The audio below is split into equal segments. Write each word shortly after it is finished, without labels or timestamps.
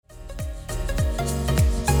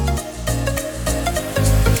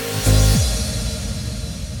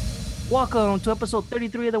Welcome to episode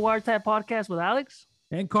 33 of the Wiretap Podcast with Alex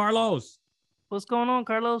and Carlos. What's going on,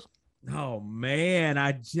 Carlos? Oh man,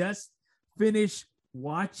 I just finished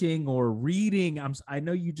watching or reading. I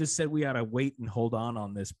know you just said we ought to wait and hold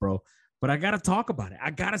on this, bro, but I got to talk about it.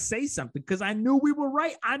 I got to say something because I knew we were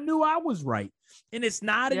right. I knew I was right, and it's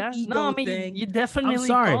not an ego thing. You definitely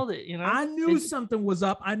called it. I knew something was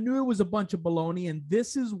up. I knew it was a bunch of baloney, and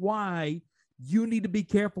this is why you need to be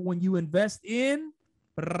careful when you invest in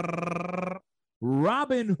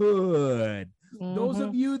Robinhood. Those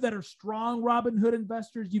of you that are strong Robinhood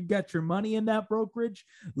investors, you've got your money in that brokerage.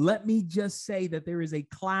 Let me just say that there is a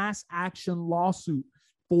class action lawsuit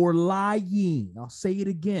for lying. I'll say it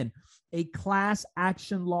again. A class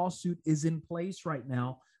action lawsuit is in place right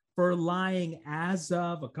now for lying as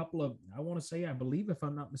of a couple of, I believe, if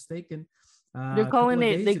I'm not mistaken. They're calling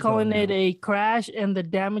it a crash and the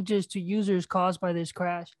damages to users caused by this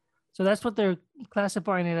crash. So that's what they're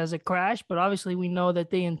classifying it as, a crash. But obviously we know that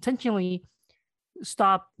they intentionally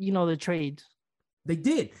stopped, the trades. They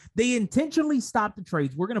did. They intentionally stopped the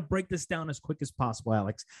trades. We're going to break this down as quick as possible,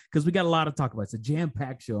 Alex, because we got a lot to talk about. It's a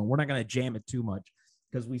jam-packed show, and we're not going to jam it too much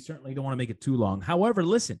because we certainly don't want to make it too long. However,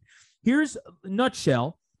 listen, here's a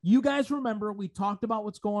nutshell. You guys remember we talked about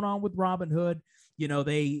what's going on with Robinhood. They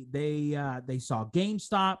saw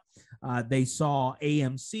GameStop, they saw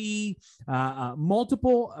AMC,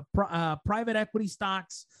 multiple private equity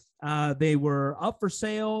stocks. They were up for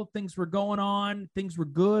sale. Things were going on. Things were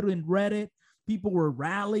good in Reddit. People were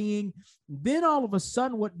rallying. Then all of a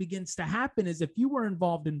sudden, what begins to happen is if you were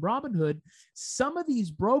involved in Robinhood, some of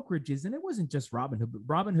these brokerages, and it wasn't just Robinhood, but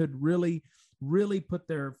Robinhood really put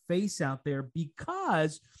their face out there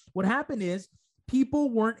because what happened is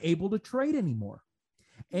people weren't able to trade anymore.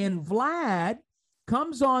 And Vlad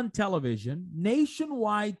comes on television,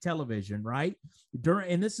 nationwide television, right?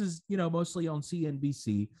 And this is, mostly on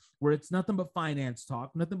CNBC, where it's nothing but finance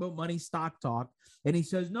talk, nothing but money stock talk. And he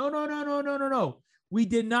says, no. We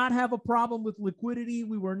did not have a problem with liquidity.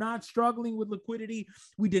 We were not struggling with liquidity.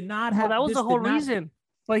 We did not have. Well, that was the whole reason.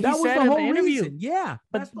 Like he said in the interview. Yeah,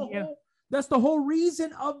 that's the whole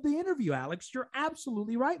reason of the interview, Alex. You're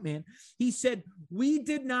absolutely right, man. He said, we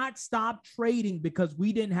did not stop trading because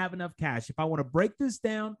we didn't have enough cash. If I want to break this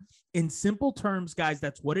down in simple terms, guys,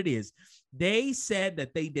 that's what it is. They said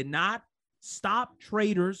that they did not stop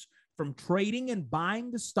traders from trading and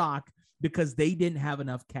buying the stock because they didn't have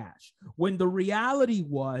enough cash. When the reality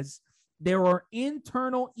was, there are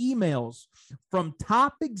internal emails from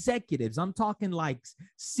top executives. I'm talking like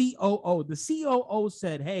COO. The COO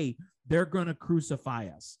said, hey, they're going to crucify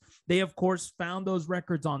us. They, of course, found those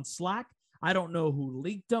records on Slack. I don't know who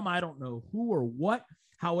leaked them. I don't know who or what.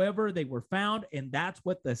 However, they were found, and that's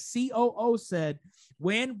what the COO said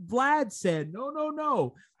when Vlad said,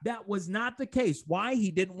 no, that was not the case. Why?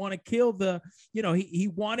 He didn't want to kill he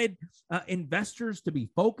wanted investors to be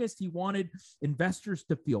focused. He wanted investors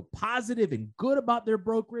to feel positive and good about their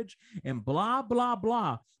brokerage and blah, blah,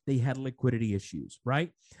 blah. They had liquidity issues,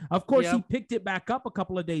 right? Of course, He picked it back up a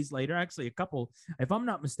couple of days later. Actually, if I'm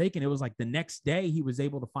not mistaken, it was like the next day he was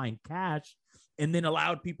able to find cash and then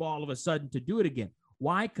allowed people all of a sudden to do it again.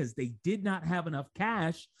 Why? Because they did not have enough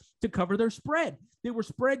cash to cover their spread. They were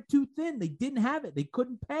spread too thin. They didn't have it. They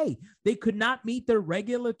couldn't pay. They could not meet their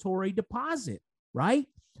regulatory deposit, right?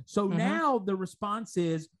 So now the response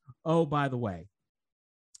is, oh, by the way,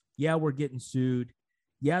 yeah, we're getting sued.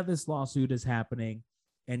 Yeah, this lawsuit is happening.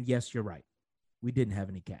 And yes, you're right. We didn't have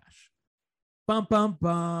any cash. Bum, bum,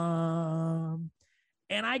 bum.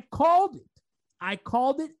 And I called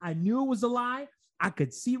it. I knew it was a lie. I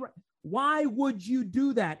could see right. Why would you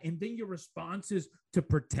do that? And then your response is to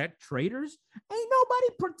protect traders? Ain't nobody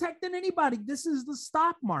protecting anybody. This is the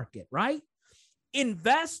stock market, right?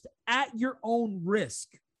 Invest at your own risk,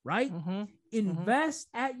 right? Invest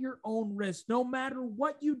at your own risk. No matter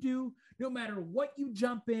what you do, no matter what you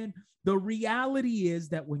jump in, the reality is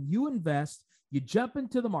that when you invest, you jump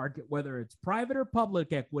into the market, whether it's private or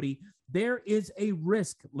public equity, there is a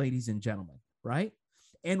risk, ladies and gentlemen, right?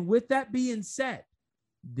 And with that being said,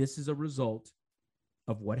 this is a result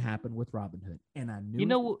of what happened with Robinhood. And I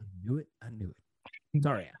knew it.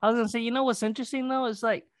 Sorry. I was going to say, what's interesting, though? It's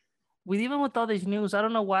like, even with all these news, I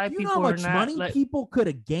don't know why people are not. You know how much money people could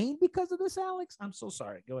have gained because of this, Alex? I'm so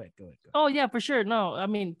sorry. Go ahead. Oh, yeah, for sure. No, I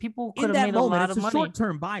mean, people could have made a lot of money. It's a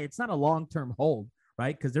short-term buy. It's not a long-term hold,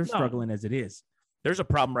 right? Because they're struggling as it is. There's a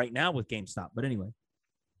problem right now with GameStop. But anyway.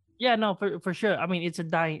 Yeah, no, for sure. I mean, it's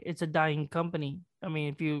a dying company. I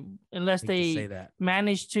mean, unless they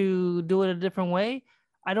manage to do it a different way,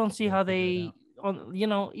 I don't see how they on, you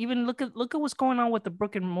know, even look at what's going on with the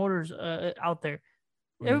brick and mortars out there.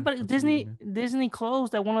 Everybody, Yeah, Disney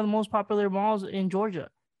closed at one of the most popular malls in Georgia.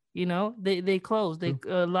 You know, they closed.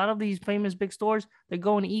 A lot of these famous big stores, they're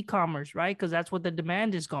going e-commerce, right? Because that's what the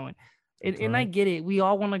demand is going. And I get it. We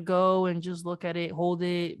all want to go and just look at it, hold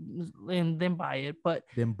it, and then buy it. But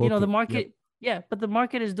you know, the market, but the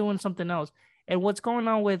market is doing something else. And what's going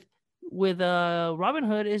on with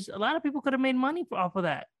Robinhood is a lot of people could have made money off of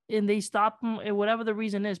that, and they stopped them, whatever the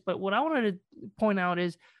reason is. But what I wanted to point out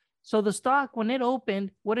is, so the stock, when it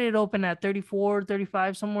opened, what did it open at? 34,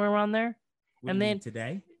 35, somewhere around there. And then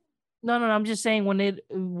today? No, I'm just saying when it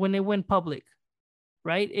went public,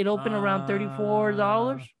 right? It opened around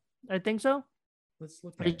 $34. I think so. Let's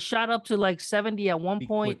look at it. It shot up to like 70 at one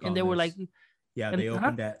point, and they were like, they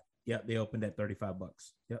opened at $35.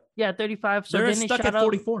 Yep. Yeah, 35. So they're then stuck it shot at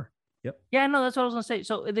 44. Yep. Yeah, no, that's what I was gonna say.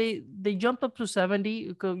 So they jumped up to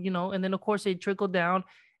 70, you know, and then of course they trickled down,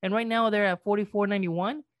 and right now they're at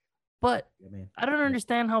 44.91. But I don't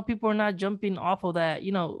understand how people are not jumping off of that.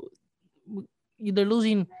 You know, they're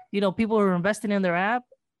losing. You know, people are investing in their app.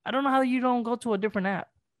 I don't know how you don't go to a different app.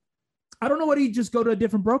 I don't know why you just go to a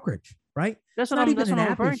different brokerage, right? That's what I'm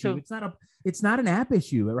referring to. It's not an app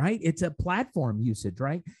issue, right? It's a platform usage,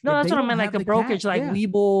 right? No, that's what I meant, like a brokerage like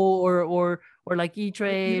Webull or like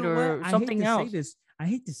E-Trade or something else. I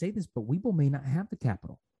hate to say this, but Webull may not have the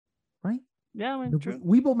capital, right? Yeah, I mean, true.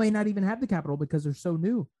 Webull may not even have the capital because they're so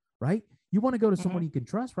new, right? You want to go to someone you can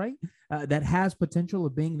trust, right? That has potential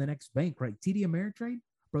of being the next bank, right? TD Ameritrade,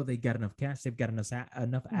 bro, they got enough cash. They've got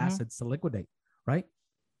enough assets to liquidate, right?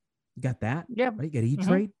 You got that? Yeah. Right? You got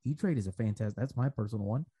E-Trade. E-Trade is a fantastic, that's my personal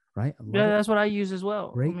one, right? That's what I use as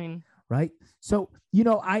well. Right? I mean, right? So, you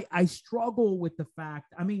know, I struggle with the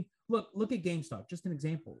fact, I mean, look at GameStop, just an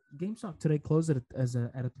example. GameStop today closed at a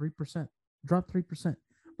 3%, dropped 3%.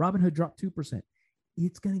 Robinhood dropped 2%.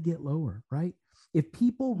 It's going to get lower, right? If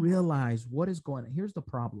people realize what is going on, here's the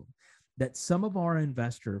problem. That some of our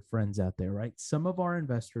investor friends out there, right? Some of our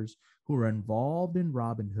investors who are involved in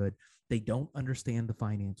Robinhood, they don't understand the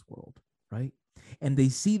finance world, right? And they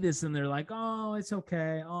see this and they're like, oh, it's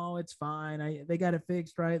okay. Oh, it's fine. They got it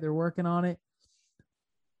fixed, right? They're working on it.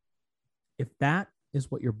 If that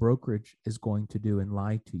is what your brokerage is going to do and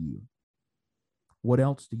lie to you, what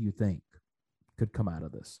else do you think could come out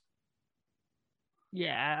of this?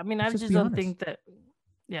 Yeah, I mean, I just don't think that.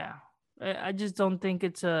 Yeah, I just don't think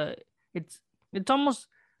it's almost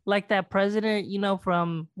like that president, you know,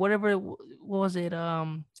 from whatever, what was it?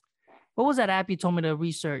 What was that app you told me to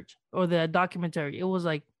research, or the documentary? It was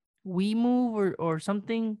like WeMove or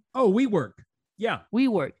something. Oh, WeWork. Yeah.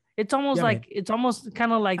 WeWork. It's almost like, it's almost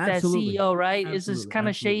kind of like Absolutely. that CEO, right? Absolutely. It's just kind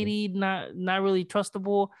of shady, not really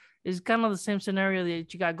trustable. It's kind of the same scenario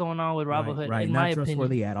that you got going on with Robinhood, right. in Not my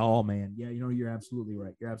trustworthy opinion. at all, man. Yeah, you know, you're absolutely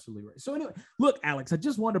right. You're absolutely right. So anyway, look, Alex, I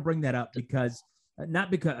just wanted to bring that up because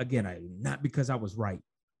not because I was right,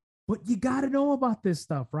 but you got to know about this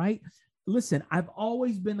stuff, right? Listen, I've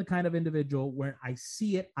always been the kind of individual where I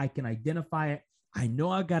see it, I can identify it. I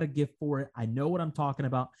know I got a gift for it. I know what I'm talking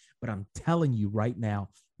about, but I'm telling you right now,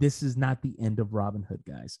 this is not the end of Robinhood,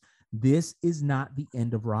 guys. This is not the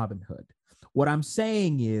end of Robinhood. What I'm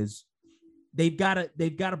saying is they've got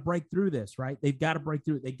to break through this, right? They've got to break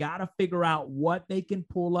through it. They got to figure out what they can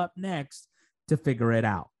pull up next to figure it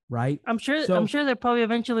out, right? I'm sure they'll probably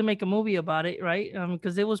eventually make a movie about it, right?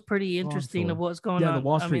 Because it was pretty interesting of what's going on. The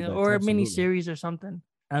Wall Street bets, or a absolutely. mini series or something.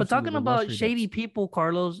 Absolutely. But talking about shady people,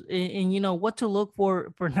 Carlos, and you know what to look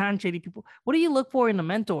for non-shady people. What do you look for in a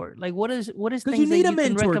mentor? Like what is because things you need that a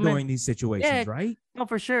mentor during these situations, right? No,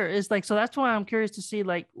 for sure. It's like, so that's why I'm curious to see,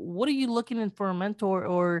 like, what are you looking in for a mentor,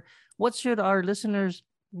 or what should our listeners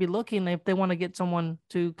be looking if they want to get someone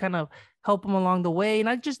to kind of help them along the way,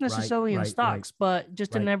 not just necessarily in stocks, but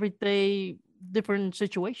just in everyday different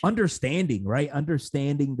situations. Understanding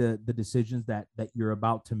the decisions that you're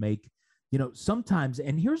about to make. You know, sometimes,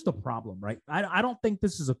 and here's the problem, right? I don't think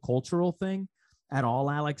this is a cultural thing at all,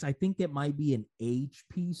 Alex. I think it might be an age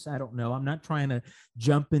piece. I don't know. I'm not trying to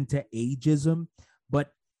jump into ageism,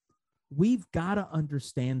 but we've got to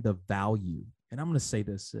understand the value. And I'm going to say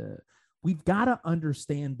this, we've got to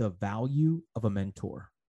understand the value of a mentor,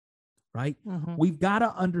 right? Mm-hmm. We've got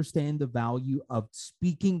to understand the value of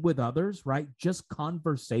speaking with others, right? Just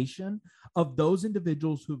conversation of those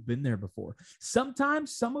individuals who've been there before.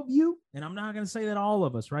 Sometimes some of you, and I'm not going to say that all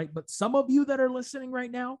of us, right? But some of you that are listening right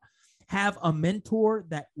now have a mentor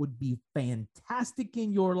that would be fantastic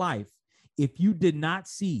in your life if you did not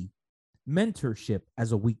see mentorship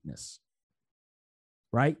as a weakness.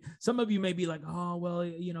 right? Some of you may be like, oh, well,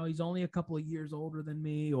 he's only a couple of years older than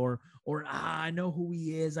me, or I know who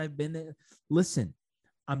he is. I've been there. Listen,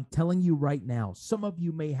 I'm telling you right now, some of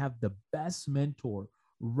you may have the best mentor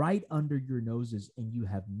right under your noses, and you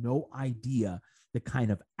have no idea the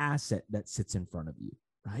kind of asset that sits in front of you,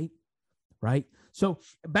 right? Right. So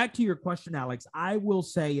back to your question, Alex, I will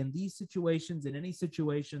say in these situations, in any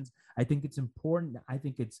situations, I think it's important. I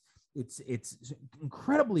think it's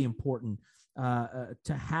incredibly important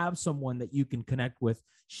to have someone that you can connect with,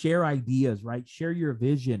 share ideas, right? Share your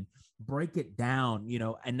vision, break it down,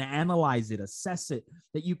 and analyze it, assess it,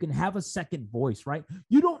 that you can have a second voice, right?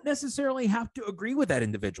 You don't necessarily have to agree with that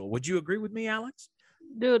individual. Would you agree with me, Alex?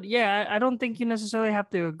 Dude, yeah, I don't think you necessarily have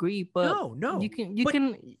to agree, but no,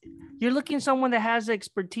 you're looking at someone that has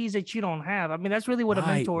expertise that you don't have. I mean, that's really what a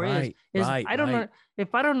mentor is. I don't know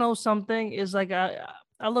if I don't know something, is like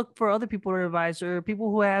I look for other people to advise, or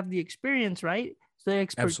people who have the experience, right? So the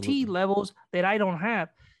expertise levels that I don't have.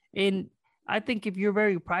 And I think if you're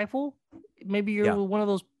very prideful, maybe you're one of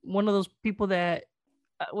those people that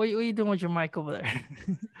what are you doing with your mic over there?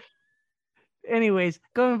 Anyways,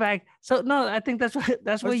 going back. So no, I think that's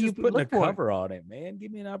what you putting look a for. cover on it, man.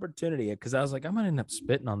 Give me an opportunity, because I was like, I'm gonna end up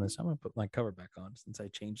spitting on this. I'm gonna put my cover back on since I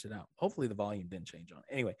changed it out. Hopefully the volume didn't change on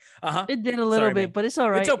it. Anyway, it did a little bit, man. But it's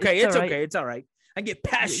all right. It's okay. It's all right. I get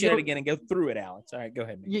past shit again and go through it, Alex. All right, go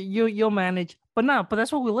ahead, man. You'll manage. But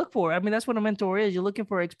that's what we look for. I mean, that's what a mentor is. You're looking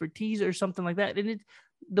for expertise or something like that. And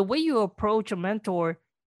the way you approach a mentor,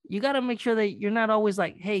 you got to make sure that you're not always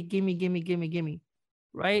like, hey, gimme.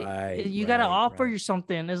 Right? You got to offer you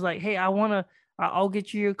something. It's like, hey, I'll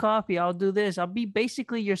get you your coffee. I'll do this. I'll be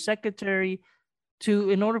basically your secretary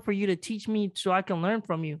in order for you to teach me so I can learn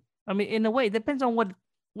from you. I mean, in a way, it depends on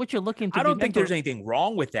what you're looking to. I don't think there's anything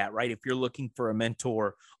wrong with that, right? If you're looking for a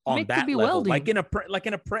mentor on that level, like an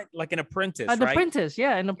apprentice, an apprentice,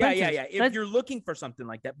 yeah, an apprentice. Yeah. If you're looking for something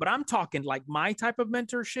like that, but I'm talking like my type of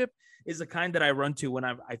mentorship is the kind that I run to when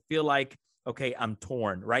I feel like, okay, I'm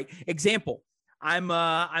torn, right? Example. I'm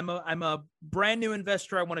a brand new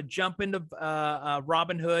investor. I want to jump into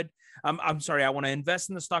Robinhood. I'm sorry. I want to invest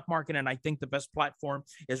in the stock market, and I think the best platform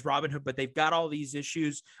is Robinhood. But they've got all these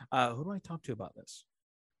issues. Who do I talk to about this?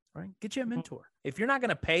 Right? Get you a mentor. If you're not going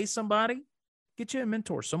to pay somebody, get you a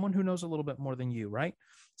mentor. Someone who knows a little bit more than you. Right?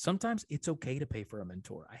 Sometimes it's okay to pay for a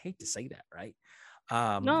mentor. I hate to say that, right?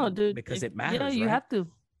 No, dude, because it matters. Yeah, you have to.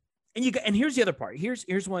 And here's the other part. Here's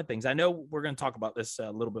one of the things. I know we're going to talk about this a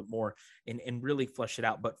little bit more and really flesh it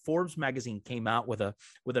out. But Forbes magazine came out with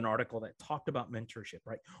an article that talked about mentorship,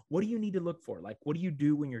 right? What do you need to look for? Like, what do you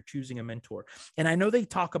do when you're choosing a mentor? And I know they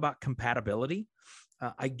talk about compatibility.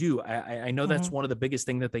 I do. I know that's one of the biggest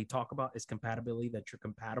things that they talk about is compatibility, that you're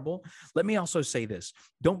compatible. Let me also say this.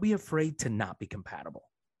 Don't be afraid to not be compatible.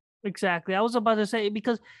 Exactly. I was about to say,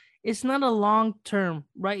 because it's not a long term,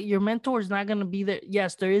 right? Your mentor is not going to be there.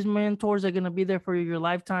 Yes, there is mentors that are going to be there for your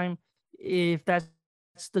lifetime if that's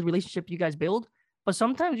the relationship you guys build. But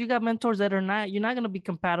sometimes you got mentors that you're not going to be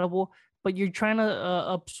compatible, but you're trying to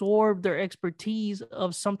absorb their expertise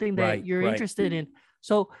of something that you're interested in.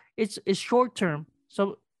 So it's short term.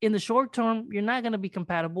 So in the short term, you're not going to be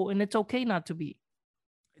compatible, and it's okay not to be.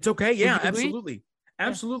 It's okay. Yeah, absolutely.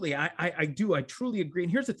 Absolutely. I do. I truly agree.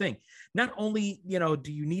 And here's the thing. Not only,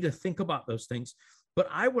 do you need to think about those things, but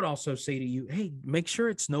I would also say to you, hey, make sure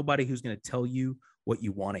it's nobody who's going to tell you what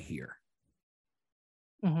you want to hear.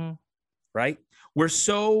 Mm-hmm. Right?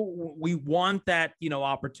 We want that,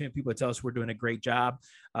 opportunity. People tell us we're doing a great job.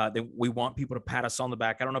 That we want people to pat us on the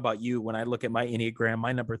back. I don't know about you. When I look at my Enneagram,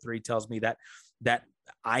 my number 3 tells me that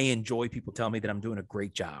I enjoy people telling me that I'm doing a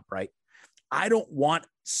great job. Right? I don't want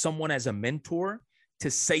someone as a mentor to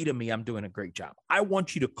say to me, I'm doing a great job. I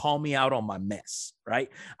want you to call me out on my mess, right?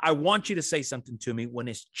 I want you to say something to me when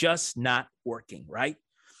it's just not working, right?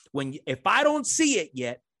 If I don't see it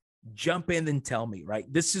yet, jump in and tell me,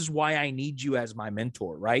 right? This is why I need you as my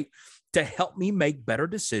mentor, right? To help me make better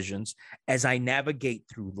decisions as I navigate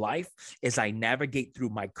through life, as I navigate through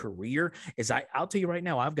my career, I'll tell you right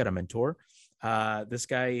now, I've got a mentor. This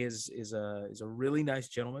guy is a really nice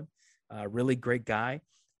gentleman, a really great guy.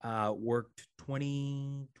 Worked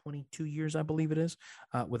 22 years, I believe it is,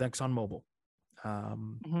 with ExxonMobil.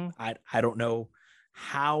 I don't know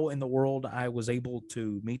how in the world I was able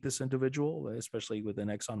to meet this individual, especially within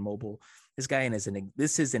ExxonMobil. This guy is an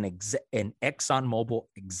ExxonMobil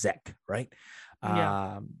exec, right?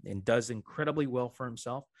 And does incredibly well for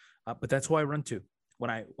himself. But that's who I run to when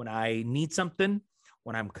I need something,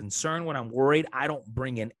 when I'm concerned, when I'm worried. I don't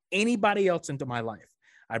bring in anybody else into my life.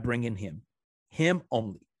 I bring in him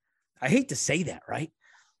only. I hate to say that, right?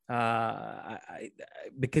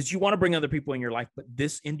 because you want to bring other people in your life, but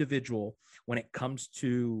this individual, when it comes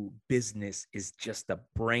to business, is just the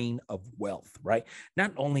brain of wealth, right?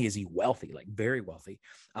 Not only is he wealthy, like very wealthy,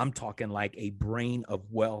 I'm talking like a brain of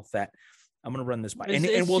wealth that I'm going to run this by.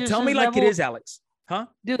 And will tell me like it is, Alex. Huh?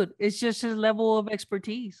 Dude, it's just his level of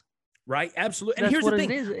expertise. Right. Absolutely. And here's the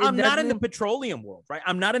thing. I'm not in the petroleum world, right?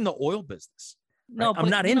 I'm not in the oil business. Right? No, I'm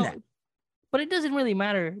not in that. But it doesn't really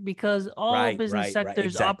matter because all business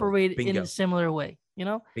sectors operate in a similar way. You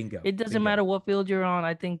know, it doesn't matter what field you're on.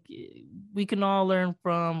 I think we can all learn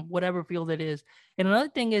from whatever field it is. And another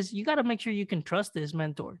thing is you got to make sure you can trust this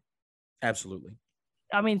mentor. Absolutely.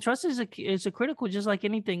 I mean, trust is a critical, just like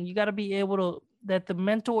anything. You got to be able to, that the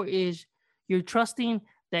mentor is, you're trusting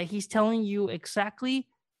that he's telling you exactly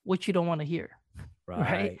what you don't want to hear.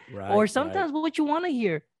 Right. Or sometimes what you want to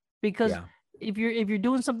hear, because if you're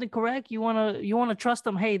doing something correct, you want to trust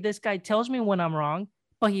them. Hey, this guy tells me when I'm wrong,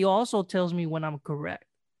 but he also tells me when I'm correct.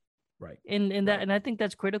 Right. And I think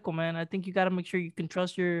that's critical, man. I think you got to make sure you can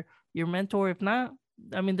trust your mentor. If not,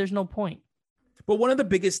 I mean, there's no point. But one of the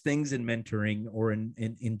biggest things in mentoring, or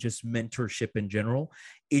in just mentorship in general,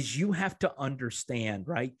 is you have to understand,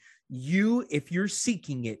 right? If you're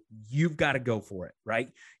seeking it, you've got to go for it, right?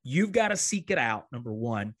 You've got to seek it out. Number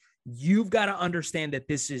one, you've got to understand that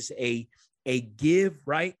this is a give,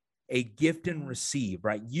 right? A gift and receive,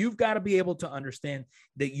 right? You've got to be able to understand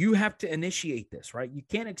that you have to initiate this, right? You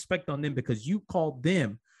can't expect on them because you called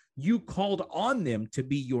on them to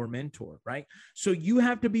be your mentor, right? So you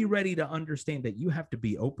have to be ready to understand that you have to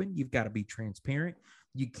be open. You've got to be transparent.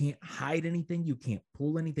 You can't hide anything. You can't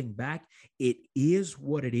pull anything back. It is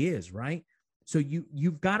what it is, right? So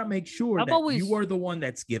you've got to make sure you are the one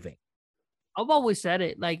that's giving. I've always said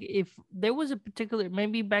it. Like, if there was a particular,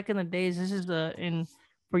 maybe back in the days, this is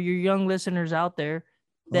for your young listeners out there.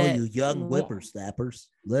 That, you young whippersnappers,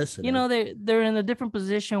 listen. You know, they're in a different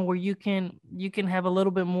position where you can have a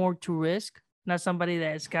little bit more to risk. Not somebody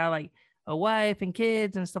that's got like a wife and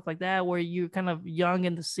kids and stuff like that, where you're kind of young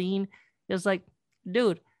in the scene. It's like,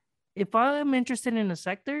 dude, if I'm interested in a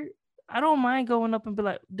sector, I don't mind going up and be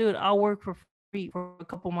like, dude, I'll work for free for a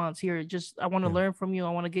couple months here. I want to learn from you. I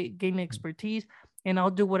want to gain expertise, and I'll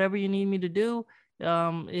do whatever you need me to do.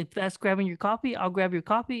 If that's grabbing your copy, I'll grab your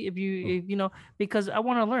copy. If you know, because I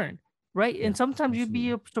want to learn, right? And sometimes you'd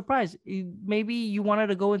be surprised. Maybe you wanted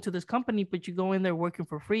to go into this company, but you go in there working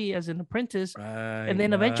for free as an apprentice, and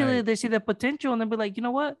then eventually they see the potential, and they'll be like, you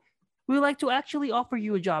know what, we would like to actually offer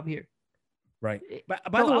you a job here. Right.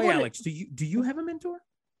 By the way, Alex, do you have a mentor?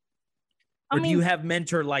 Or do you have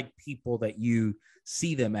mentor-like people that you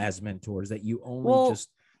see them as mentors that you only just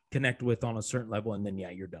connect with on a certain level, and then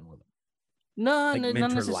you're done with them? No, like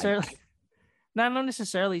not necessarily. Not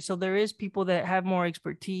necessarily. So there is people that have more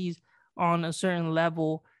expertise on a certain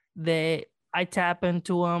level that I tap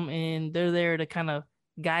into them, and they're there to kind of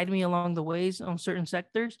guide me along the ways on certain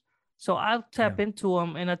sectors. So I'll tap into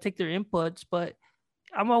them and I take their inputs, but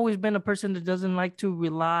I've always been a person that doesn't like to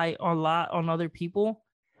rely a lot on other people.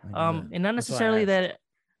 And not necessarily that.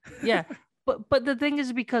 Yeah. But the thing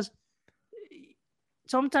is, because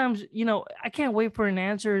sometimes, you know, I can't wait for an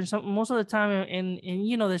answer. And most of the time, and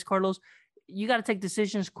you know this, Carlos, you got to take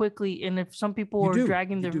decisions quickly. And if some people are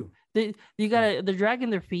dragging they're dragging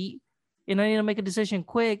their feet, and I need to make a decision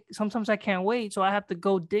quick. Sometimes I can't wait. So I have to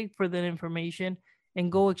go dig for that information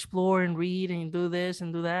and go explore and read and do this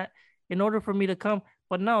and do that in order for me to come.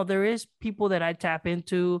 But no, there is people that I tap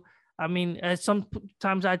into. I mean,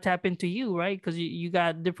 sometimes I tap into you, right? Because you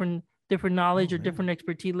got different knowledge or different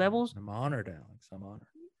expertise levels. I'm honored, Alex. I'm honored.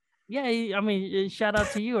 Yeah, I mean, shout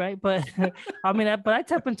out to you, right? But I mean, I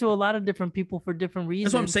tap into a lot of different people for different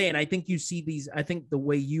reasons. That's what I'm saying. I think you see these. I think the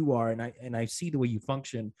way you are, and I see the way you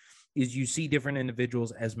function, is you see different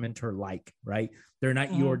individuals as mentor-like, right? They're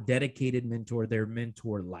not your dedicated mentor; they're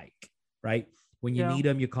mentor-like, right? When you need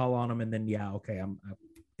them, you call on them, and then okay, I've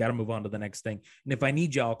got to move on to the next thing. And if I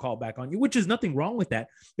need you, I'll call back on you, which is nothing wrong with that.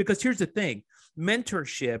 Because here's the thing: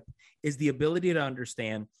 mentorship is the ability to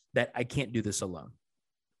understand that I can't do this alone.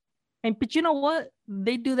 But you know what?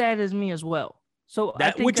 They do that as me as well. So that,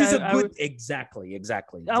 I think which is exactly.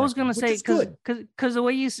 I was gonna say because the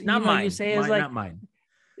way you say is like not mine.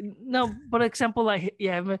 No, but example like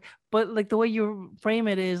but like the way you frame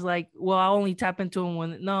it is like, well, I only tap into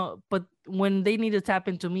them but when they need to tap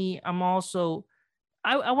into me, I'm also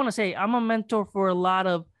I want to say I'm a mentor for a lot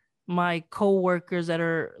of my coworkers that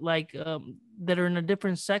are like that are in a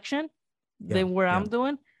different section than where I'm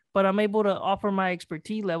doing, but I'm able to offer my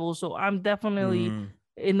expertise level. So I'm definitely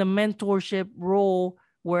in the mentorship role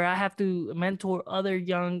where I have to mentor other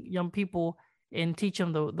young people and teach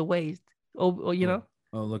them the ways. You know.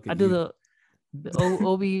 Oh, look I at do you.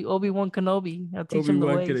 the Obi-Wan Kenobi. I teach him the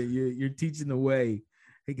way. You're teaching the way.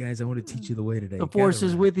 Hey guys, I want to teach you the way today. The Force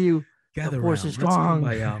is with you. The Force is strong.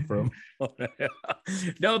 Let's kumbaya for him.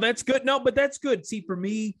 No, that's good. No, but that's good. See, for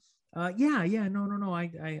me, no.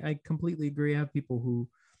 I completely agree. I have people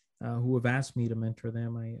who have asked me to mentor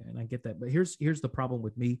them. I get that. But here's the problem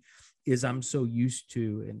with me is I'm so used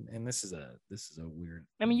to, and this is a weird.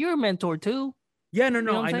 I mean, you're a mentor too. Yeah,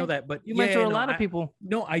 no, I know that, but you mentor a lot of people.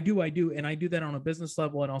 No, I do, and I do that on a business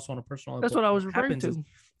level and also on a personal level. That's what I was referring to.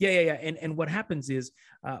 And what happens is,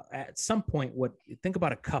 at some point, think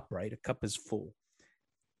about a cup, right? A cup is full,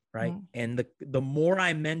 right? Mm-hmm. And the more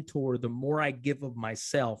I mentor, the more I give of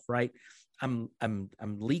myself, right? I'm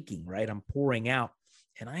leaking, right? I'm pouring out,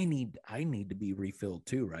 and I need to be refilled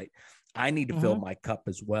too, right? I need to fill my cup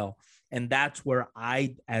as well, and that's where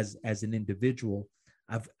I, as an individual,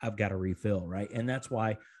 I've got to refill, right? And that's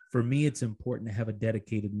why for me, it's important to have a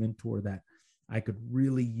dedicated mentor that I could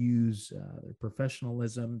really use their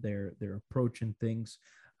professionalism, their approach and things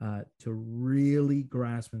to really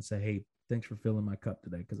grasp and say, hey, thanks for filling my cup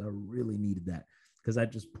today, because I really needed that, because I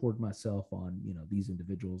just poured myself on, these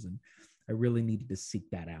individuals, and I really needed to seek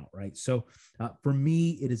that out, right? So for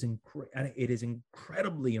me, it is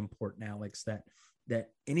incredibly important, Alex, that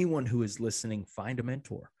anyone who is listening find a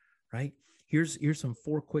mentor, right? Here's some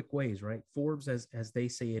 4 quick ways, right? Forbes, as they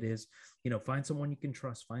say it is, find someone you can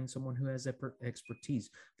trust, find someone who has expertise,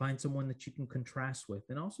 find someone that you can contrast with,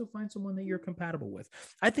 and also find someone that you're compatible with.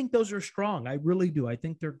 I think those are strong. I really do. I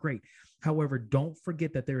think they're great. However, don't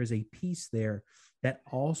forget that there is a piece there that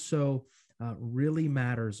also really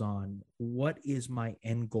matters on what is my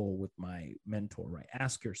end goal with my mentor, right?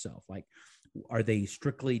 Ask yourself, like, are they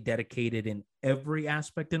strictly dedicated in every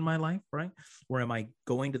aspect in my life, right? Or am I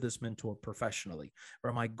going to this mentor professionally? Or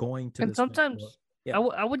am I going to and this sometimes mentor? Yeah.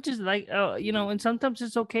 I would just like, and sometimes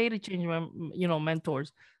it's okay to change my,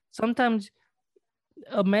 mentors. Sometimes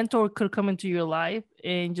a mentor could come into your life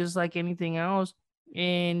and just like anything else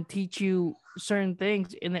and teach you certain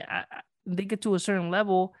things, and they get to a certain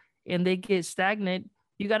level and they get stagnant.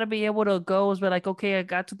 You got to be able to go be like, okay, I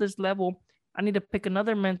got to this level. I need to pick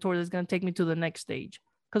another mentor that's going to take me to the next stage,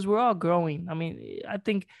 because we're all growing. I mean, I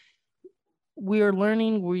think we are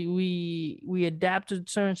learning. We adapt to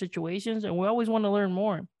certain situations, and we always want to learn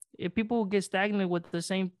more. If people get stagnant with the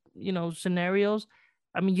same, scenarios,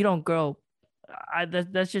 I mean, you don't grow. I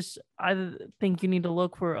think you need to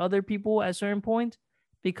look for other people at certain points,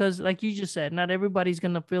 because like you just said, not everybody's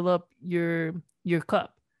going to fill up your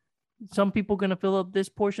cup. Some people are going to fill up this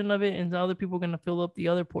portion of it, and the other people are going to fill up the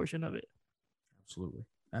other portion of it. Absolutely.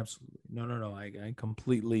 No. I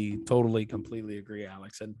completely agree,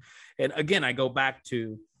 Alex. And again, I go back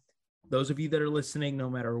to those of you that are listening, no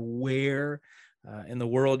matter where in the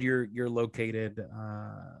world you're located.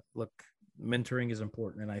 Look, mentoring is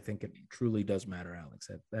important, and I think it truly does matter, Alex.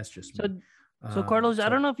 That's just me. So Carlos, I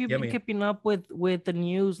don't know if you've been keeping up with the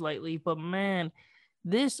news lately, but man,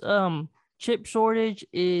 this chip shortage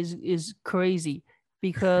is crazy,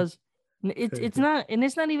 because it's not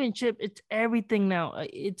even chip, it's everything now.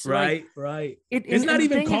 It's right. It's not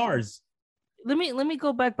even cars. Let me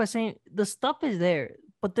go back by saying the stuff is there,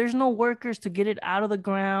 but there's no workers to get it out of the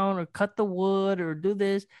ground or cut the wood or do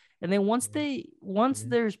this. And then once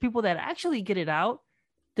there's people that actually get it out,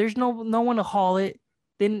 there's no one to haul it.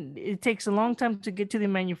 Then it takes a long time to get to the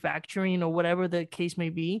manufacturing or whatever the case may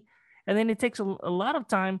be. And then it takes a lot of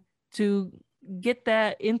time to get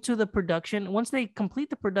that into the production. Once they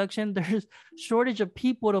complete the production, there's shortage of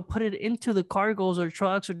people to put it into the cargoes or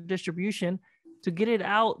trucks or distribution to get it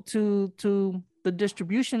out to the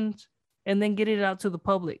distributions and then get it out to the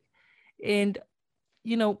public. And,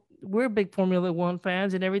 we're big Formula One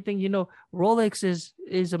fans and everything. Rolex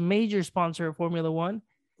is a major sponsor of Formula One.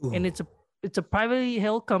 Ooh. And it's a privately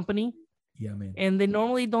held company. Yeah, man. And they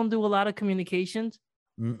normally don't do a lot of communications.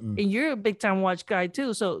 Mm-mm. And you're a big time watch guy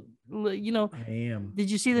too. So, I am.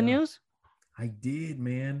 Did you see the news? I did,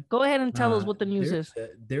 man. Go ahead and tell us what the news is.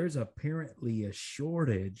 There's apparently a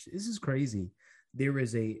shortage. This is crazy. There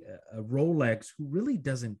is a Rolex who really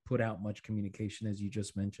doesn't put out much communication, as you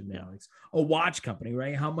just mentioned, Alex. A watch company,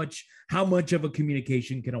 right? How much of a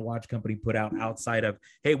communication can a watch company put out outside of,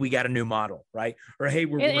 hey, we got a new model, right? Or hey,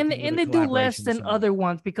 we're and they do less than other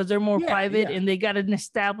ones because they're more private and they got an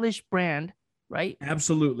established brand, right?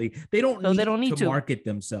 Absolutely. They don't need to market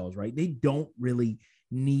themselves, right? They don't really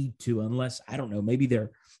need to, unless, I don't know, maybe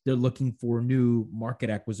they're looking for new market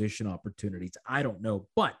acquisition opportunities. I don't know.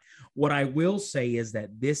 But what I will say is that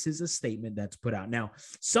this is a statement that's put out. Now,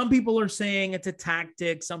 some people are saying it's a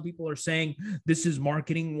tactic. Some people are saying this is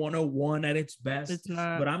marketing 101 at its best. It's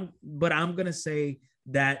not. But I'm going to say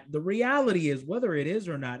that the reality is, whether it is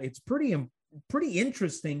or not, it's pretty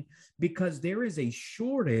interesting, because there is a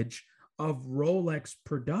shortage of Rolex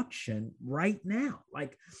production right now.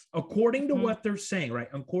 Like, according to what they're saying, right?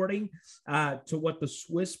 According to what the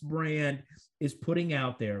Swiss brand is putting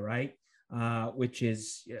out there, right? Which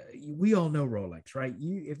is, we all know Rolex, right?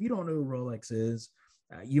 If you don't know who Rolex is,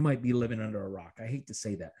 you might be living under a rock. I hate to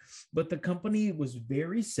say that, but the company was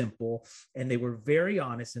very simple, and they were very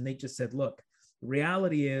honest, and they just said, look, the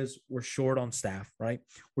reality is we're short on staff, right?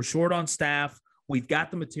 We're short on staff. We've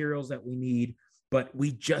got the materials that we need, but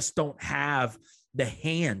we just don't have the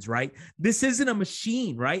hands, right? This isn't a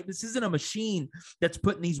machine, right? This isn't a machine that's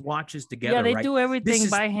putting these watches together. Yeah, they right? do everything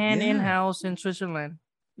by hand in-house in Switzerland.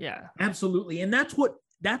 Yeah, absolutely. And that's what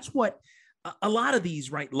a lot of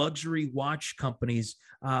these, right, luxury watch companies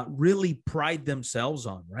really pride themselves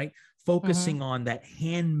on, right? Focusing on that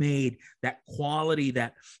handmade, that quality,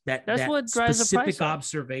 that's what drives specific the price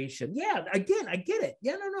observation. Yeah, again, I get it.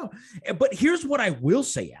 Yeah, no. But here's what I will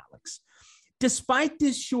say, Alex. Despite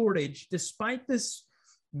this shortage, despite this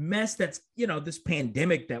mess that's, this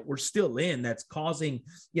pandemic that we're still in, that's causing,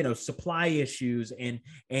 supply issues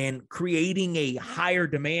and creating a higher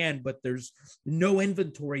demand, but there's no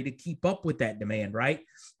inventory to keep up with that demand, right?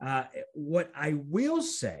 What I will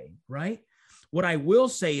say,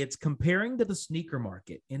 it's comparing to the sneaker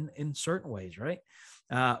market in certain ways, right?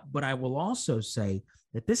 But I will also say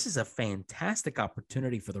that this is a fantastic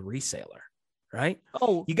opportunity for the reseller, right?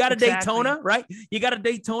 Oh, you got a exactly. Daytona, right? You got a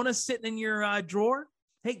Daytona sitting in your drawer.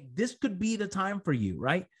 Hey, this could be the time for you,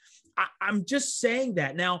 right? I'm just saying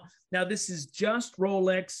that. Now this is just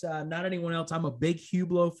Rolex, not anyone else. I'm a big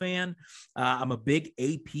Hublot fan. I'm a big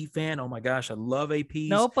AP fan. Oh my gosh, I love APs.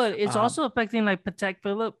 No, but it's also affecting like Patek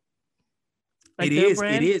Philippe. Like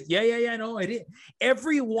it is. Yeah. No, it is.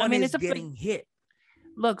 Everyone is getting hit.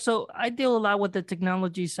 Look, so I deal a lot with the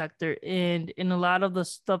technology sector, and in a lot of the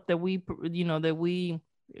stuff that we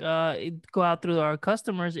go out through our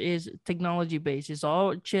customers is technology based. It's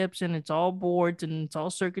all chips and it's all boards and it's all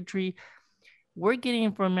circuitry. We're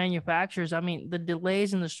getting from manufacturers. I mean, the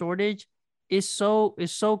delays and the shortage is so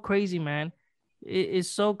crazy, man. It is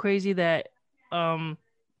so crazy that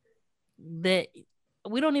that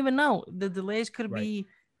we don't even know. The delays could be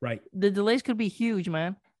right. The delays could be huge,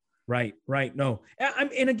 man. Right. No.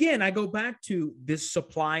 And again, I go back to this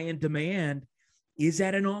supply and demand is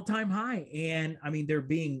at an all-time high. And I mean, they're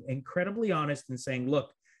being incredibly honest and saying,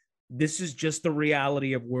 look, this is just the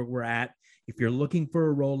reality of where we're at. If you're looking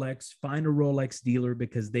for a Rolex, find a Rolex dealer,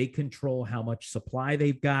 because they control how much supply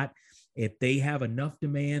they've got. If they have enough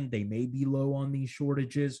demand, they may be low on these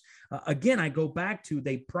shortages. Again, I go back to,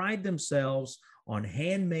 they pride themselves on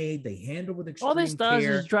handmade. They handle with extreme care. All this does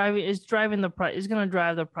is driving the price. It's going to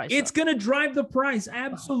drive the price. It's going to drive the price.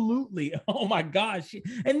 Absolutely. Oh my gosh.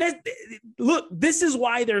 And look, this is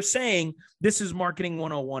why they're saying this is marketing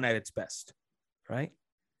 101 at its best, right?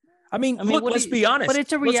 I mean, look, let's be honest. But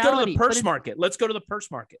it's a reality. Let's go to the purse market. Let's go to the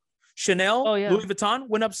purse market. Chanel, Louis Vuitton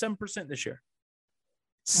went up 7% this year.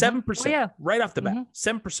 7%, right off the bat,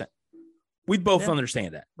 7%. We both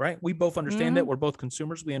understand that, right? We both understand that. We're both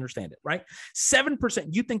consumers. We understand it, right? 7%.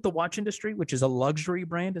 You think the watch industry, which is a luxury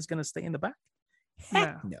brand, is going to stay in the back?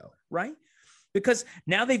 Heck no, right? Because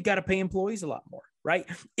now they've got to pay employees a lot more, right?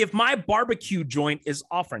 If my barbecue joint is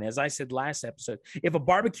offering, as I said last episode, if a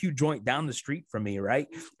barbecue joint down the street from me, right,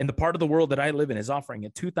 in the part of the world that I live in is offering a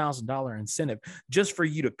 $2,000 incentive just for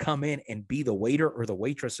you to come in and be the waiter or the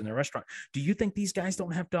waitress in the restaurant, do you think these guys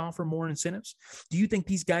don't have to offer more incentives? Do you think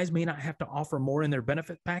these guys may not have to offer more in their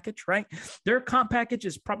benefit package, right? Their comp package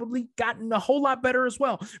has probably gotten a whole lot better as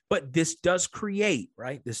well. But this does create,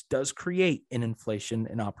 right? This does create an inflation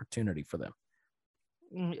and opportunity for them.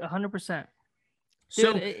 100%.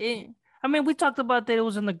 So, I mean, we talked about that it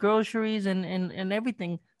was in the groceries and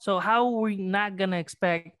everything. So how are we not going to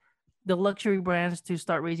expect the luxury brands to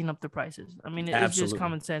start raising up their prices? I mean, it's just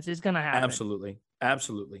common sense. It's going to happen.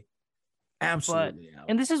 Absolutely.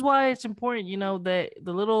 And this is why it's important, that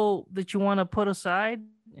the little that you want to put aside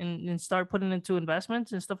and start putting into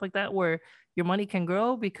investments and stuff like that, where your money can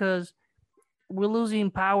grow, because we're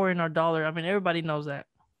losing power in our dollar. I mean, everybody knows that.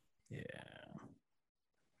 Yeah.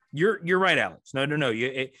 You're right, Alex. No.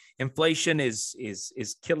 Inflation is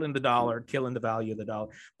killing the dollar, killing the value of the dollar.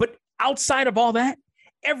 But outside of all that,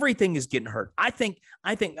 everything is getting hurt. I think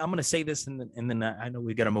I'm going to say this, and then I know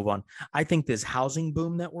we got to move on. I think this housing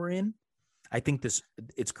boom that we're in, I think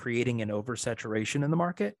it's creating an oversaturation in the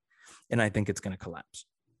market, and I think it's going to collapse.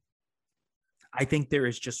 I think there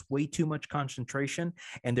is just way too much concentration,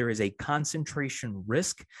 and there is a concentration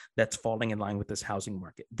risk that's falling in line with this housing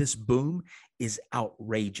market. This boom is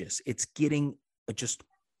outrageous. It's getting just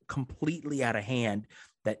completely out of hand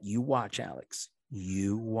that you watch, Alex.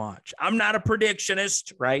 You watch. I'm not a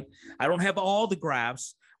predictionist, right? I don't have all the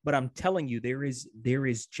graphs, but I'm telling you, there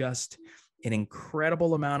is just an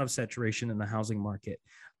incredible amount of saturation in the housing market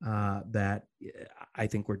that I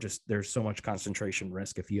think there's so much concentration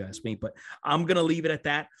risk, if you ask me, but I'm going to leave it at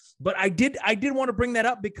that. But I did want to bring that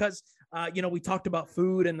up because, we talked about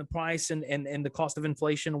food and the price and the cost of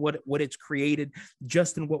inflation, what it's created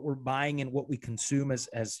just in what we're buying and what we consume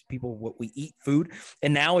as people, what we eat food.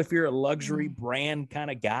 And now if you're a luxury brand kind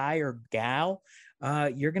of guy or gal,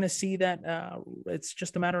 you're going to see that it's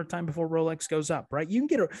just a matter of time before Rolex goes up, right? You can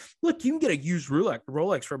get a used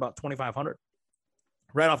Rolex for about $2,500.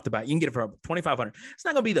 Right off the bat, you can get it for $2,500. It's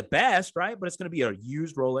not going to be the best, right? But it's going to be a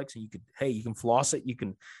used Rolex, and you can floss it. You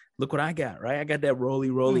can look what I got, right? I got that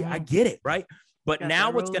roly. I get it, right? But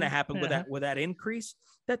now what's going to happen with that increase?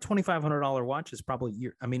 That $2,500 watch is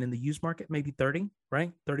probably in the used market, maybe 30,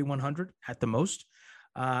 right? 3,100 at the most.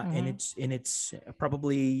 And it's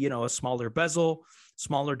probably, a smaller bezel,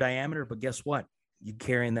 smaller diameter, but guess what? You're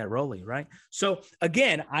carrying that roly, right? So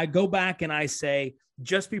again, I go back and I say,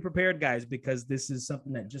 just be prepared, guys, because this is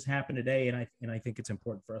something that just happened today. And I think it's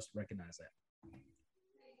important for us to recognize that.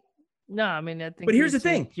 No, I think, but here's the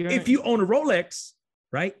thing. If you own a Rolex,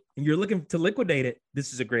 right, and you're looking to liquidate it,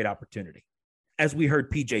 this is a great opportunity. As we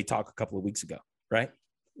heard PJ talk a couple of weeks ago, right?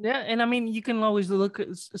 Yeah. And you can always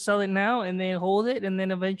sell it now and then hold it. And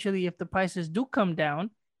then eventually, if the prices do come down,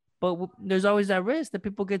 but there's always that risk that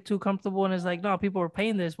people get too comfortable and it's like, no, people are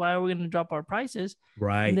paying this. Why are we going to drop our prices?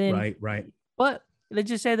 Right, right. But let's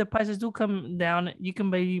just say the prices do come down. You can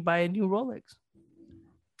maybe buy a new Rolex.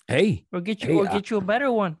 Or get you a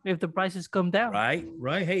better one if the prices come down.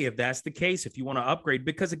 Right. Hey, if that's the case, if you want to upgrade,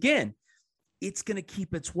 because again, it's going to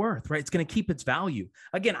keep its worth, right? It's going to keep its value.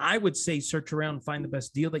 Again, I would say search around and find the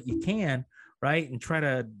best deal that you can, right? And try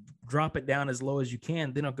to drop it down as low as you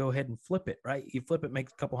can. Then I'll go ahead and flip it, right? You flip it, make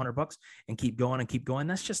a couple $100 and keep going.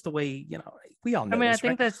 That's just the way, we all know I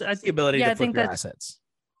think right? that's the ability to flip your assets.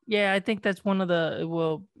 Yeah, I think that's one of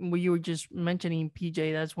the, you were just mentioning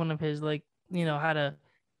PJ, that's one of his, how to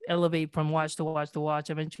elevate from watch to watch to watch.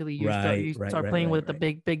 Eventually you start playing with the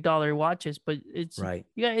big dollar watches, but it's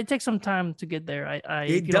it takes some time to get there.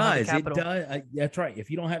 It does. That's right. If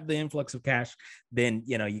you don't have the influx of cash, then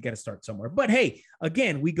you got to start somewhere. But hey,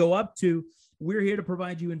 again, we're here to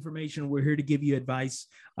provide you information. We're here to give you advice.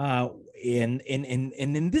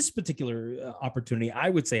 In this particular opportunity, I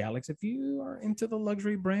would say, Alex, if you are into the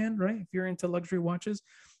luxury brand, right? If you're into luxury watches,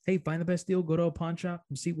 hey, find the best deal, go to a pawn shop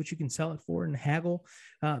and see what you can sell it for and haggle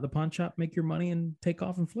the pawn shop, make your money and take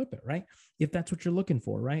off and flip it, right? If that's what you're looking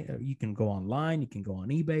for, right? You can go online, you can go on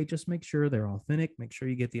eBay, just make sure they're authentic, make sure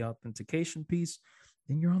you get the authentication piece,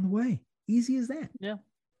 then you're on the way. Easy as that. Yeah,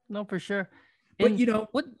 no, for sure. But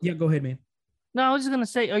yeah, go ahead, man. No, I was just going to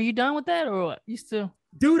say, are you done with that or what? You still?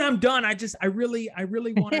 Dude, I'm done. I really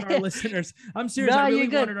wanted our listeners. I'm serious. I really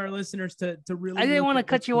wanted our listeners to really. I didn't want to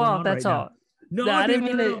cut you off. That's all. No, I didn't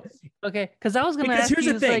mean to. Okay, because I was going to ask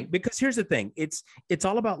you. Because here's the thing. It's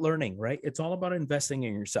all about learning, right? It's all about investing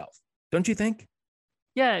in yourself. Don't you think?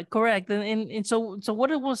 Yeah, correct. And so what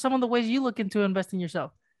are some of the ways you look into investing in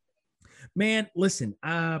yourself? Man, listen.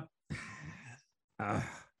 I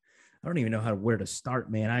don't even know where to start,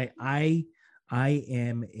 man. I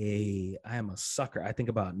am a sucker. I think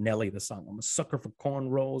about Nelly, the song. I'm a sucker for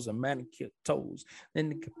cornrows and manicured toes. Then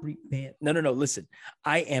the Capri Pant. No. Listen,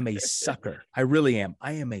 I am a sucker. I really am.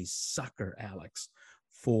 I am a sucker, Alex,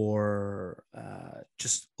 for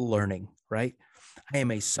just learning, right? I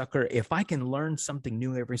am a sucker. If I can learn something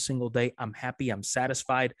new every single day, I'm happy. I'm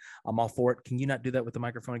satisfied. I'm all for it. Can you not do that with the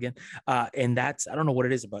microphone again? And I don't know what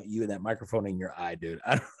it is about you and that microphone in your eye, dude.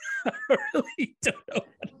 I really don't know what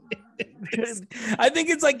it is. I think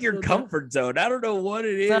it's like your comfort zone. I don't know what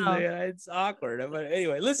it is. No. It's awkward. But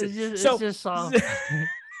anyway, listen. It's just soft.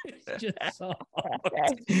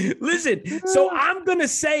 Listen, so I'm gonna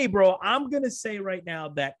say right now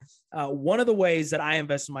that one of the ways that I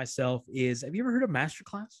invest in myself is, have you ever heard of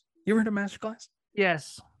Masterclass?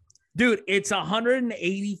 Yes, dude, it's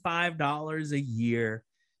 $185 a year.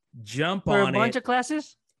 Jump for on a bunch of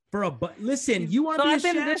classes. Listen, you want to be I've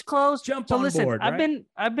been this close. Jump on board. Right?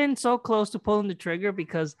 I've been so close to pulling the trigger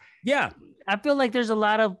because I feel like there's a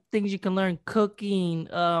lot of things you can learn, cooking,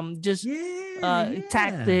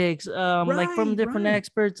 tactics, like from different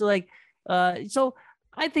experts. So I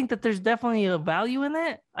think that there's definitely a value in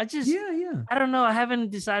that. I don't know. I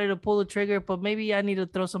haven't decided to pull the trigger, but maybe I need to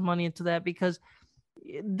throw some money into that because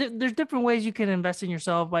there's different ways you can invest in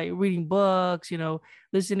yourself by reading books,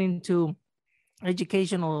 listening to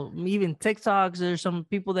educational, even TikToks. There's some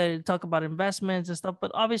people that talk about investments and stuff,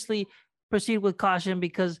 but obviously proceed with caution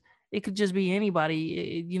because it could just be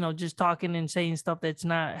anybody, just talking and saying stuff that's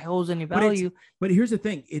not holds any value. But here's the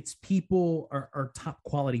thing: it's people are top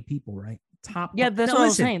quality people, right? Top. Yeah, that's what I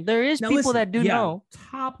was saying. There is people that do know.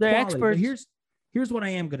 Top. They're quality. experts. But here's what I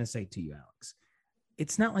am going to say to you, Alex.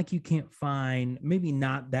 It's not like you can't find maybe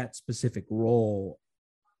not that specific role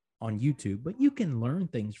on YouTube, but you can learn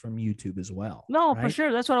things from YouTube as well. No, right? for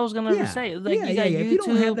sure. That's what I was going to say. Like you got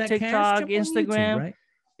YouTube, TikTok, Instagram. YouTube, right?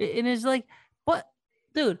 And it's like, but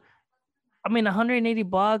dude, I mean,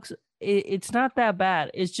 $180, it's not that bad.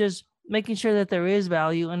 It's just making sure that there is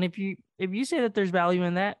value. And if you say that there's value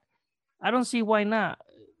in that, I don't see why not.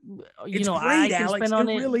 It's great, I can Alex. Spend on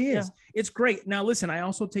it really is. Yeah. It's great. Now, listen, I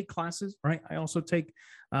also take classes, right? I also take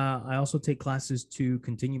classes to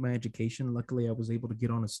continue my education. Luckily, I was able to get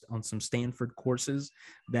on some Stanford courses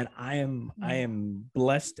that I am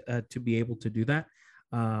blessed to be able to do that.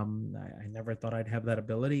 I never thought I'd have that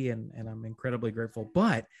ability, and I'm incredibly grateful.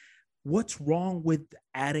 But what's wrong with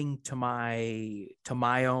adding to my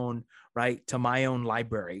own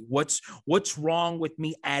library? What's wrong with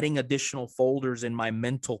me adding additional folders in my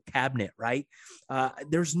mental cabinet, right?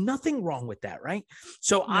 There's nothing wrong with that, right?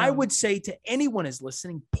 So I would say to anyone who's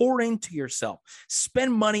listening, pour into yourself,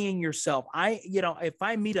 spend money in yourself. If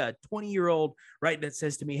I meet a 20-year-old, right, that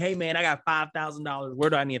says to me, hey man, I got $5,000, where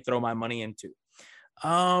do I need to throw my money into?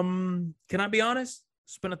 Can I be honest?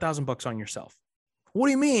 Spend $1,000 on yourself. What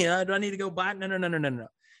do you mean? Do I need to go buy? No.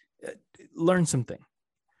 Learn something.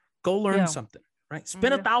 Go learn something, right?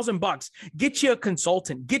 Spend $1,000. Get you a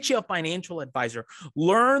consultant. Get you a financial advisor.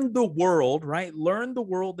 Learn the world, right? Learn the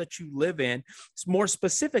world that you live in. More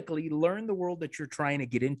specifically, learn the world that you're trying to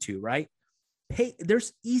get into, right?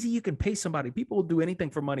 You can pay somebody. People will do anything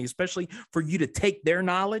for money, especially for you to take their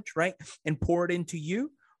knowledge, right? And pour it into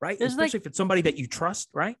you, right? Especially if it's somebody that you trust,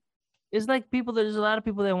 right? It's like there's a lot of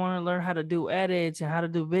people that want to learn how to do edits and how to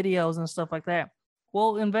do videos and stuff like that.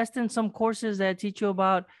 Well, invest in some courses that teach you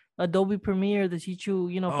about Adobe Premiere, that teach you,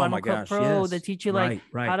 Final Cut Pro, that teach you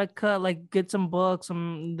how to cut, get some books,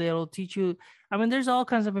 they'll teach you. I mean, there's all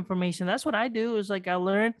kinds of information. That's what I do is I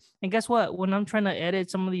learn. And guess what? When I'm trying to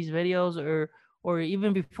edit some of these videos or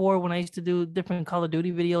even before when I used to do different Call of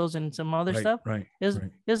Duty videos and some other stuff,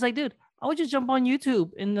 it's like, dude, I would just jump on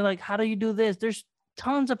YouTube and they're like, how do you do this? There's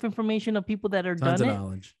tons of information of people that are done it.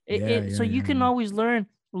 Knowledge. So you can always learn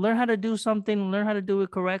how to do something, learn how to do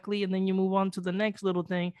it correctly, and then you move on to the next little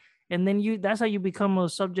thing. And then that's how you become a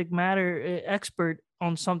subject matter expert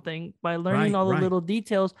on something by learning all the little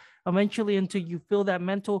details eventually until you fill that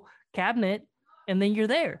mental cabinet and then you're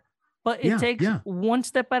there. But it takes one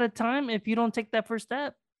step at a time. If you don't take that first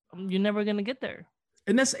step, you're never going to get there.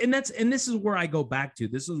 And this is where I go back to.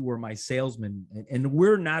 This is where my salesman, and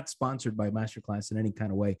we're not sponsored by Masterclass in any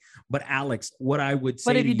kind of way. But Alex, what I would say,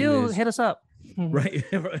 but if you do, hit us up. Right?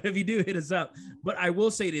 If you do, hit us up. But I will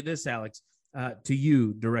say to this, Alex, to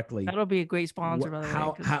you directly. That'll be a great sponsor. By the way,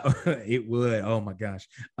 how it would. Oh my gosh.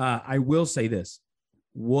 I will say this.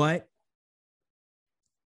 What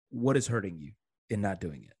is hurting you in not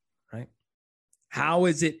doing it? Right? How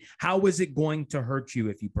is it going to hurt you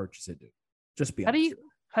if you purchase it, dude? Just be honest.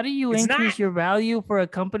 How do you increase your value for a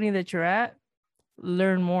company that you're at?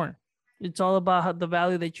 Learn more. It's all about the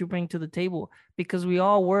value that you bring to the table, because we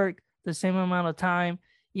all work the same amount of time,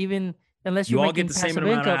 even unless you all get the same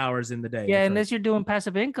amount of hours in the day. Yeah, unless you're doing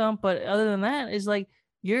passive income. But other than that, it's like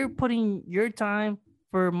you're putting your time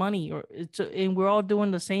for money, and we're all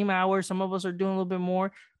doing the same hours. Some of us are doing a little bit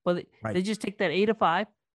more, but they just take that 8 to 5.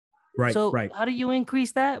 Right. So how do you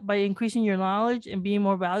increase that? By increasing your knowledge and being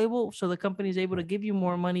more valuable, so the company is able to give you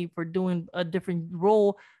more money for doing a different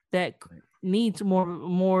role that needs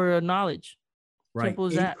more knowledge. Right. Simple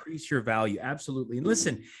as that. Increase your value. Absolutely. And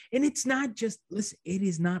listen, and it's not just, it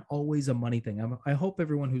is not always a money thing. I hope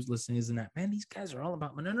everyone who's listening isn't that, man, these guys are all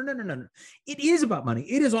about money. No. It is about money.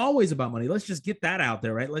 It is always about money. Let's just get that out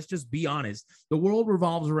there, right? Let's just be honest. The world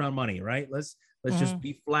revolves around money, right? Let's just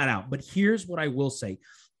be flat out. But here's what I will say.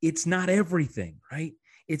 It's not everything, right?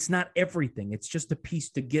 It's not everything. It's just a piece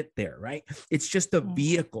to get there, right? It's just a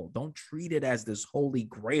vehicle. Don't treat it as this holy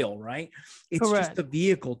grail, right? It's just a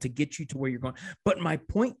vehicle to get you to where you're going. But my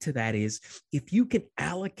point to that is, if you can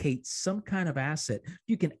allocate some kind of asset,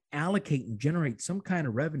 you can allocate and generate some kind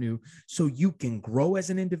of revenue so you can grow as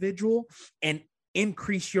an individual and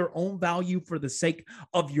increase your own value for the sake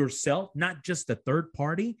of yourself, not just a third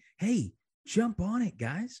party. Hey, jump on it,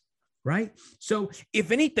 guys. Right. So if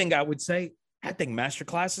anything, I would say, I think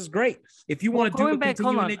Masterclass is great. If you want to do a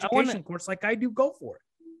continuing education course like I do, go for it.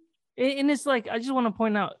 And it's like, I just want to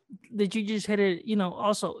point out that you just hit it, you know,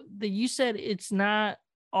 also that you said it's not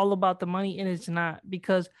all about the money, and it's not,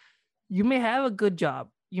 because you may have a good job,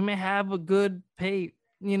 you may have a good pay,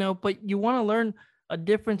 you know, but you want to learn a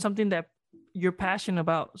different something that you're passionate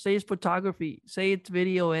about. Say it's photography, say it's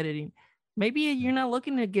video editing. Maybe you're not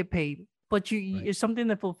looking to get paid, but it's something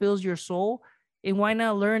that fulfills your soul. And why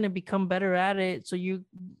not learn and become better at it? So you,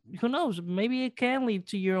 who knows, maybe it can lead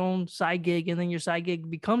to your own side gig, and then your side gig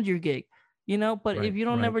becomes your gig, you know. But if you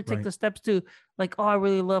don't ever take the steps to like, oh, I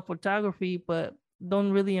really love photography, but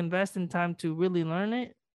don't really invest in time to really learn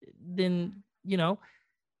it, then, you know,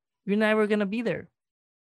 you're never going to be there.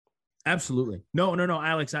 Absolutely. No,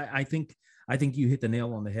 Alex, I think you hit the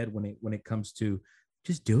nail on the head when it comes to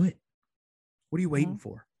just do it. What are you waiting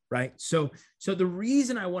for? Right. So the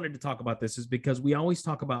reason I wanted to talk about this is because we always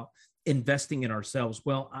talk about investing in ourselves.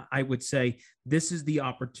 Well, I would say this is the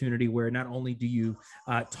opportunity where not only do you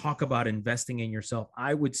talk about investing in yourself,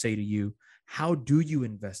 I would say to you, how do you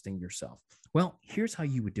invest in yourself? Well, here's how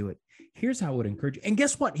you would do it. Here's how I would encourage you. And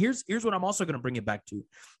guess what? Here's what I'm also going to bring it back to.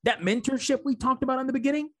 That mentorship we talked about in the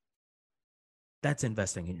beginning, that's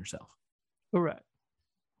investing in yourself. Correct.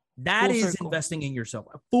 That full is circle. Investing in yourself.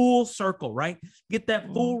 A full circle, right? Get that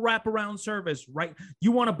full wraparound service, right?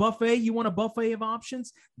 You want a buffet? You want a buffet of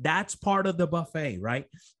options? That's part of the buffet, right?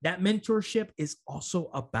 That mentorship is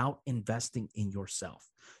also about investing in yourself.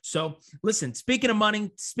 So listen, speaking of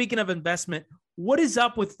money, speaking of investment, what is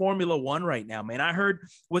up with Formula One right now, man? I heard,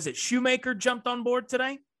 was it Schumacher jumped on board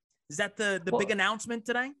today? Is that the big announcement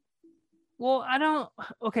today? Well,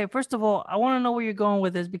 okay, first of all, I want to know where you're going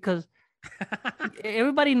with this, because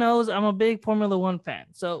everybody knows I'm a big Formula One fan.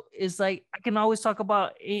 So it's like, I can always talk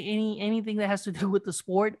about anything that has to do with the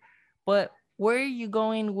sport, but where are you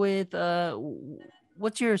going with,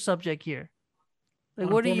 what's your subject here? Like,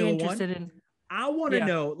 what are you interested in? I want to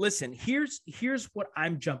know, listen, here's what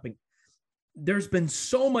I'm jumping. There's been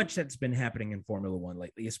so much that's been happening in Formula One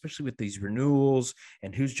lately, especially with these renewals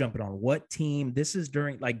and who's jumping on what team. This is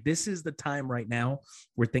the time right now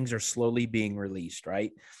where things are slowly being released,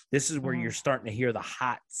 right? This is where you're starting to hear the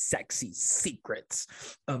hot, sexy secrets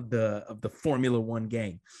of the Formula One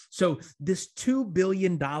game. So this $2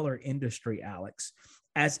 billion industry, Alex,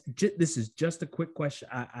 this is just a quick question.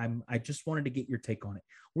 I just wanted to get your take on it.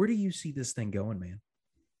 Where do you see this thing going, man?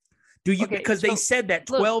 Do you, because they said that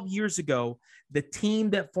 12 years ago, the team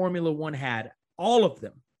that Formula One had, all of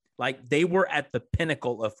them, like they were at the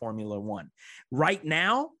pinnacle of Formula One. Right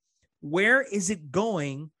now, where is it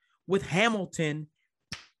going with Hamilton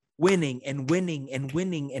winning and winning and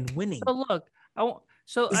winning and winning? So look,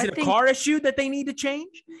 is it a car issue that they need to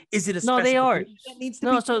change? Is it a no? They are that needs to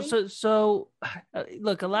be changed? So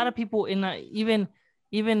look, a lot of people in even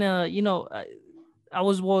you know. I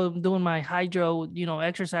was doing my hydro, you know,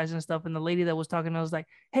 exercise and stuff. And the lady that was talking, I was like,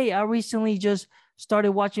 hey, I recently just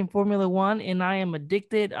started watching Formula One and I am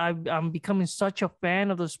addicted. I'm becoming such a fan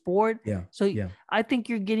of the sport. Yeah. So I think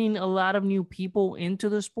you're getting a lot of new people into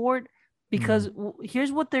the sport, because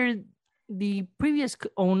here's what the previous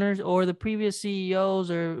owners or the previous CEOs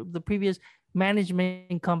or the previous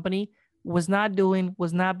management company was not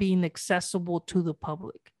being accessible to the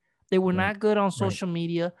public. They were not good on social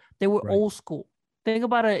media. They were old school. Think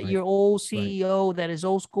about your old CEO that is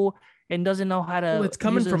old school and doesn't know how to. Well, it's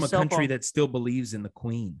coming from a country that still believes in the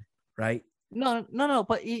Queen, right? No.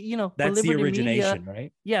 But you know, that's the origination, Media,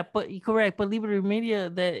 right? Yeah, but correct. But Liberty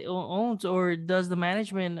Media that owns or does the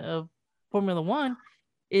management of Formula One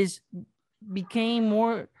became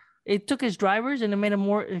more. It took its drivers and it made it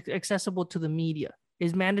more accessible to the media.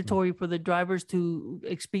 It's mandatory for the drivers to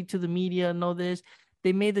speak to the media. Know this.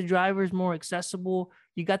 They made the drivers more accessible.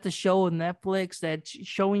 You got the show on Netflix that's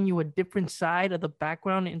showing you a different side of the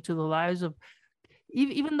background into the lives of,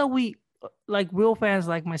 even though we like real fans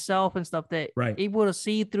like myself and stuff that able to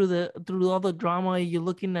see through all the drama. You're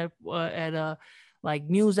looking at like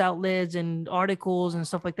news outlets and articles and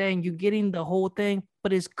stuff like that, and you're getting the whole thing.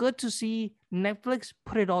 But it's good to see Netflix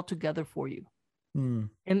put it all together for you.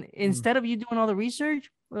 And instead of you doing all the research,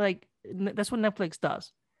 like that's what Netflix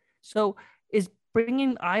does. So it's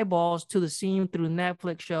bringing eyeballs to the scene through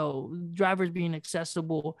Netflix show, drivers being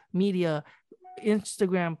accessible, media,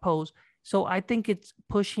 Instagram posts. So I think it's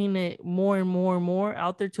pushing it more and more and more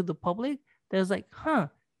out there to the public. There's like,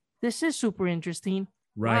 this is super interesting.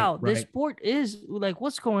 Wow, this sport is like,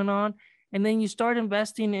 what's going on? And then you start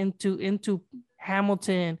investing into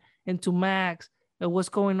Hamilton, into Max, and what's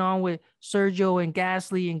going on with Sergio and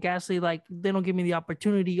Gasly, like they don't give me the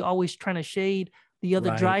opportunity, always trying to shade the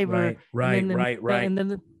other driver. And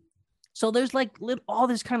then so there's like all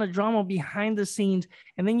this kind of drama behind the scenes.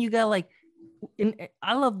 And then you got like, and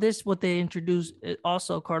I love this. What they introduced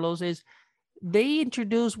also, Carlos, is they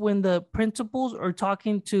introduce when the principals are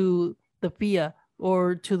talking to the FIA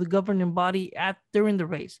or to the governing body during the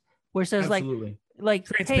race, where it says Absolutely. like,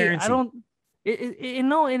 hey, Transparency. I don't,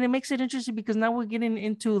 no, and it makes it interesting because now we're getting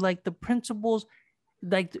into like the principles,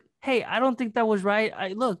 like, hey, I don't think that was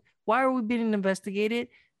right. Look, why are we being investigated?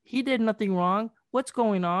 He did nothing wrong. What's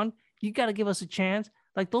going on? You got to give us a chance.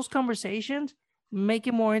 Like those conversations make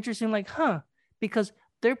it more interesting. Like, because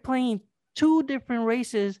they're playing two different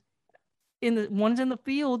races. One's in the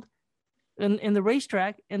field, in the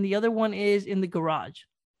racetrack, and the other one is in the garage,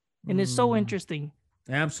 and it's so interesting.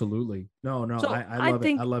 Absolutely. No, So I love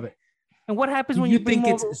it. I love it. And what happens when you you bring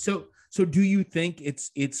think more? it's so do you think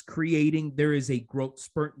it's creating, there is a growth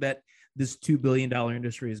spurt that this $2 billion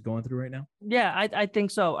industry is going through right now? Yeah, I think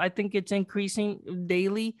so. I think it's increasing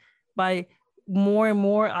daily by more and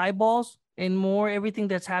more eyeballs and more everything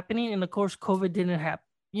that's happening. And of course, COVID didn't happen.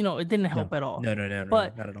 It didn't help at all. No,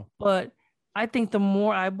 But not at all. But I think the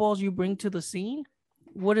more eyeballs you bring to the scene,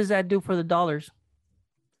 what does that do for the dollars?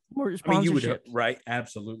 More sponsorships. Right?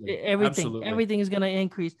 Absolutely. Everything is going to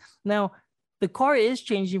increase. Now, the car is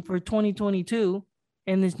changing for 2022,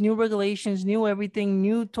 and there's new regulations, new everything,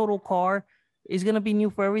 new total car is going to be new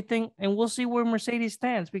for everything. And we'll see where Mercedes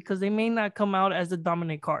stands because they may not come out as the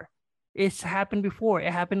dominant car. It's happened before.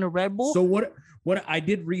 It happened to Red Bull. So what I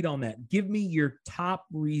did read on that, give me your top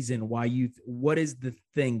reason why what is the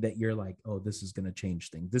thing that you're like, oh, this is going to change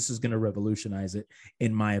things. This is going to revolutionize it.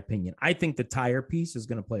 In my opinion, I think the tire piece is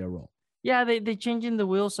going to play a role. Yeah. They're changing the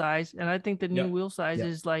wheel size. And I think the new wheel size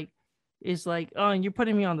is like, oh, and you're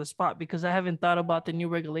putting me on the spot because I haven't thought about the new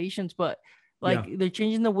regulations, but they're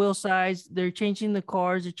changing the wheel size. They're changing the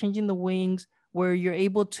cars. They're changing the wings where you're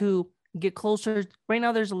able to get closer. Right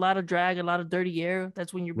now, there's a lot of drag, a lot of dirty air.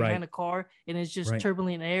 That's when you're behind a car and it's just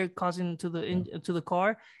turbulent air causing to the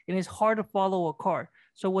car, and it's hard to follow a car.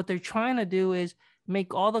 So what they're trying to do is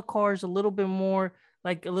make all the cars a little bit more,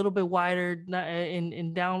 like a little bit wider,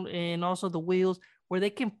 and down, and also the wheels where they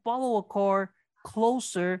can follow a car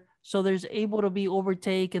closer. So there's able to be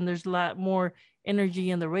overtake, and there's a lot more energy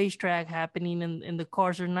in the racetrack happening, and the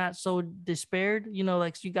cars are not so despaired.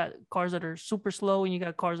 Like you got cars that are super slow and you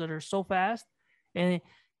got cars that are so fast. And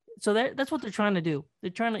so that's what they're trying to do. They're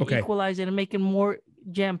trying to equalize it and make it more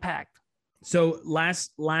jam-packed. So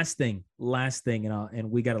last thing,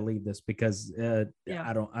 and we got to leave this because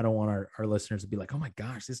I don't want our listeners to be like, oh my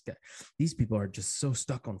gosh, these people are just so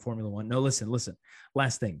stuck on Formula One. No, listen.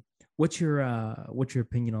 Last thing. What's your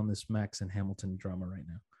opinion on this Max and Hamilton drama right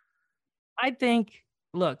now? I think,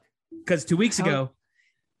 look, because 2 weeks ago,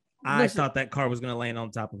 I thought that car was going to land on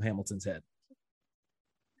top of Hamilton's head.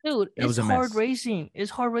 Dude, it's hard racing. It's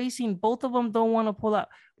hard racing. Both of them don't want to pull out.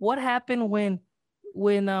 What happened when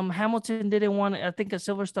Hamilton didn't want to, I think at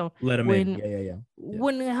Silverstone. Let him in. Yeah.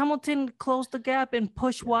 When Hamilton closed the gap and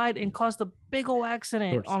pushed wide and caused a big old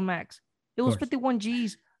accident on Max. It was 51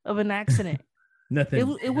 G's of an accident.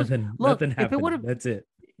 Nothing. It was nothing happened. That's it.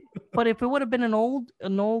 But if it would have been an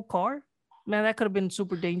old car, man, that could have been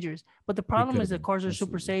super dangerous. But the problem is that cars are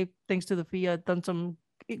super safe thanks to the FIA. Done some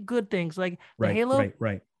good things like the Halo.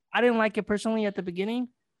 Right. I didn't like it personally at the beginning,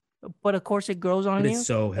 but of course it grows on you. It's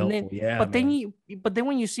so helpful. But then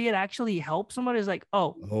when you see it actually help somebody, it's like,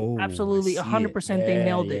 oh absolutely, 100%. They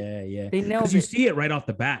nailed it. Yeah. They nailed it. You see it right off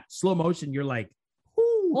the bat, slow motion. You're like,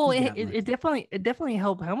 well, it definitely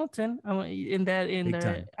helped Hamilton in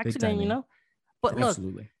the accident, But look,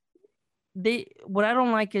 absolutely. What I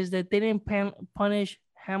don't like is that they didn't punish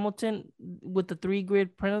Hamilton with the 3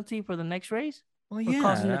 grid penalty for the next race. Well, yeah,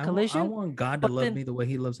 causing the collision. I want God to love me the way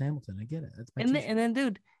He loves Hamilton. I get it. That's my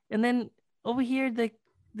and then over here they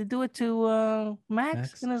do it to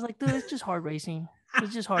Max, and it's like, dude, it's just hard racing.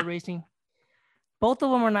 It's just hard racing. Both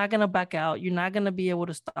of them are not gonna back out. You're not gonna be able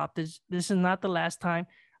to stop this. This is not the last time.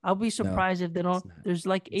 I'll be surprised if they don't. There's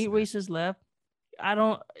like 8 races left.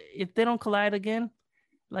 If they don't collide again.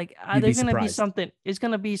 Like there's gonna be something. It's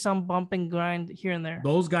gonna be some bump and grind here and there.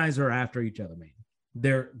 Those guys are after each other, man.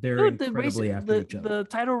 They're incredibly after each other. The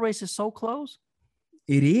title race is so close.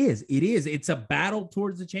 It is. It's a battle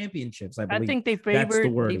towards the championships. I believe. I think they favor. That's the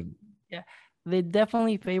wording. They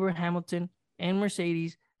definitely favor Hamilton and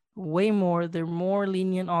Mercedes way more. They're more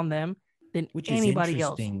lenient on them than anybody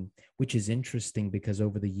else. Which is interesting because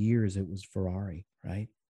over the years it was Ferrari, right?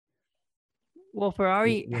 Well,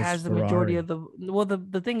 Ferrari has the majority of the. Well,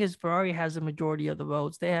 the thing is, Ferrari has the majority of the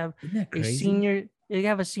votes. They have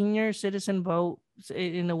a senior citizen vote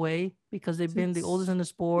in a way because they've been the oldest in the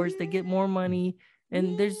sports. They get more money,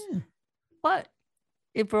 and but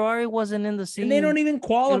if Ferrari wasn't in the scene, and they don't even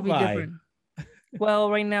qualify.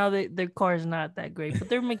 Well, right now their car is not that great, but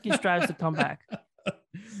they're making strides to come back.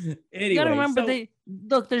 Anyway, You gotta remember,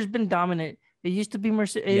 so, there's been dominant. It used to be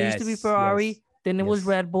Mercedes, it used to be Yes, Ferrari, yes, then it was yes.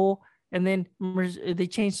 Red Bull, and then they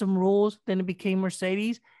changed some rules, then it became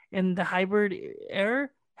Mercedes, and the hybrid era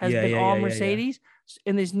has been all Yeah. Mercedes.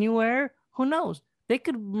 In this new era, who knows?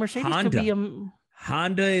 Mercedes could be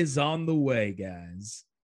Honda is on the way, guys.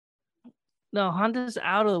 no, Honda's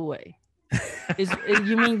out of the way.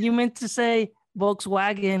 You meant to say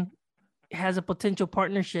Volkswagen has a potential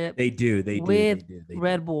partnership They do. with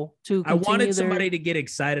Red Bull to I wanted continue somebody to get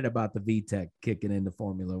excited about the VTEC kicking into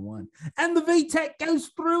Formula One. And the VTEC goes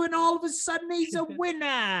through, and all of a sudden he's a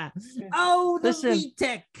winner. Oh, the Listen,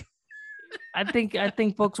 VTEC. I think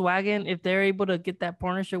Volkswagen, if they're able to get that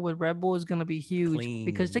partnership with Red Bull, is going to be huge.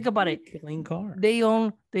 Because think about it, Clean car. they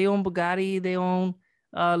own Bugatti, they own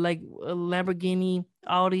like Lamborghini,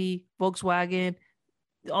 Audi, Volkswagen,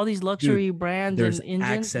 all these luxury brands There's and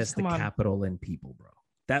engines. access to capital and people, bro.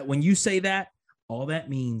 That when you say that, all that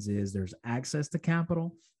means is there's access to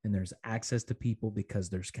capital and there's access to people because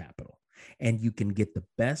there's capital, and you can get the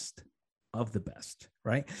best of the best,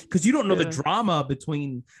 right? Because you don't know the drama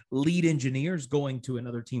between lead engineers going to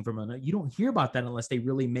another team from another. You don't hear about that unless they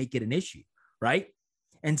really make it an issue, right?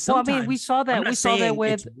 And sometimes, well, I mean, we saw that. We saw that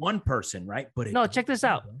with one person, right? But no, check this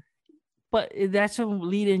out. But that's some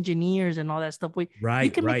lead engineers and all that stuff. Right,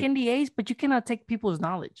 you can make NDAs, but you cannot take people's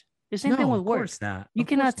knowledge. The same thing with work. Of course not. You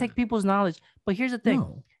cannot take people's knowledge. But here's the thing.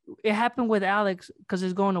 No. It happened with Alex because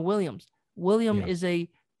it's going to Williams. Williams is a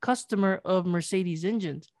customer of Mercedes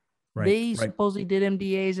engines. Right, they supposedly did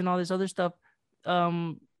MDAs and all this other stuff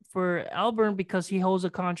for Albon because he holds a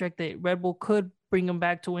contract that Red Bull could bring him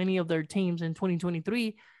back to any of their teams in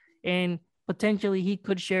 2023. And potentially he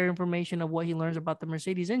could share information of what he learns about the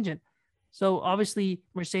Mercedes engine. So obviously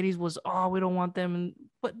Mercedes was, we don't want them.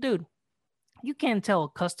 But dude, you can't tell a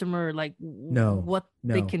customer like what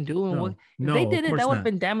they can do and what if they did it. That would have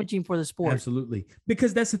been damaging for the sport. Absolutely,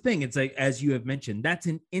 because that's the thing. It's like, as you have mentioned, that's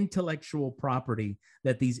an intellectual property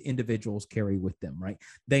that these individuals carry with them, right?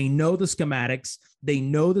 They know the schematics, they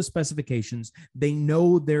know the specifications, they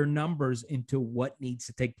know their numbers into what needs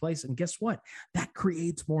to take place. And guess what? That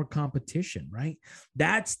creates more competition, right?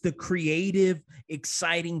 That's the creative,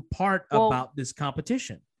 exciting part about this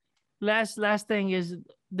competition. Last thing is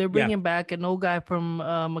they're bringing back an old guy from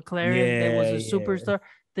McLaren that was a superstar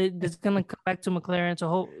that's gonna come back to McLaren.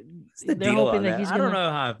 So they're hoping that he's gonna. I don't know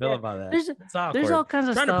how I feel about that. There's all kinds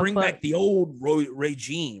of trying stuff. To bring back the old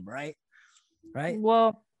regime, right? Right.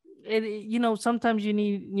 Well, sometimes you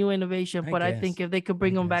need new innovation, but I think if they could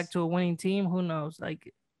bring them back to a winning team, who knows?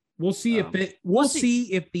 Like, we'll see we'll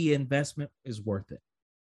see if the investment is worth it.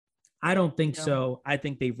 I don't think so. I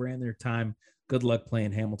think they've ran their time. Good luck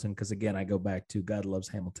playing Hamilton, because again, I go back to God loves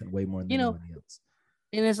Hamilton way more than anybody else.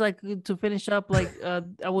 And it's like, to finish up, like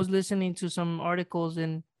I was listening to some articles,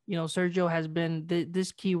 and Sergio has been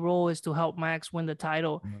this key role is to help Max win the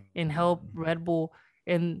title and help Red Bull.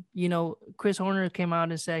 And Chris Horner came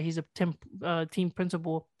out and said he's a team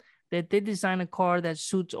principal, that they design a car that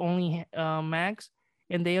suits only Max,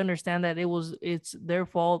 and they understand that it's their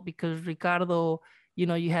fault because Ricardo.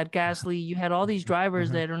 You had Gasly, you had all these drivers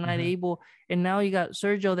that are not able, and now you got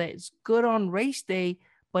Sergio that's good on race day,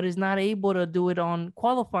 but is not able to do it on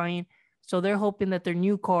qualifying. So they're hoping that their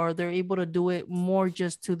new car, they're able to do it more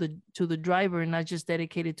just to the driver and not just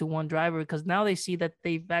dedicated to one driver, because now they see that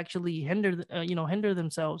they've actually hindered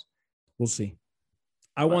themselves. We'll see.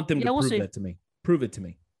 I want them to prove that to me. Prove it to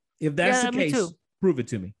me. If that's the case, prove it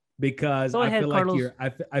to me, because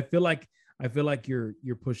I feel like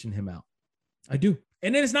you're pushing him out. I do.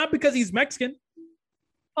 And then it's not because he's Mexican.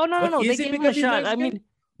 Oh, no. They give him a shot. I mean,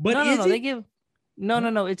 but no. They give.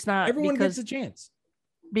 No. It's not. Everyone gets a chance.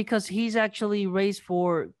 Because he's actually raced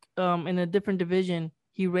for in a different division.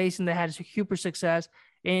 He raced and they had super success,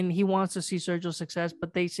 and he wants to see Sergio's success.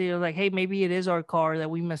 But they say like, hey, maybe it is our car that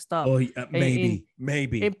we messed up. Oh, maybe.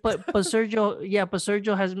 But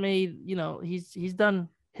Sergio has made. He's done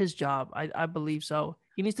his job. I believe so.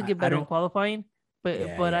 He needs to get better in qualifying.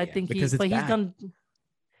 But I think he's done.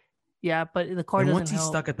 Yeah, but the car doesn't once he's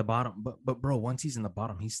help. stuck at the bottom, but bro, once he's in the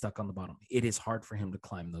bottom, he's stuck on the bottom. It is hard for him to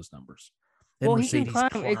climb those numbers. Well, he can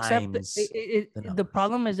climb, except the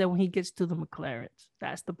problem is that when he gets to the McLarens,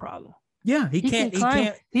 that's the problem. Yeah, he can't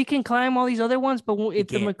climb. He can climb all these other ones, but if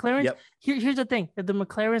the McLarens, here's the thing: if the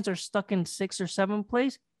McLarens are stuck in 6th or 7th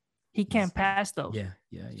place, he can't pass those. Yeah.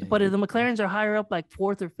 But if the McLarens are higher up, like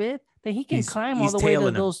 4th or 5th, then he can climb all the way to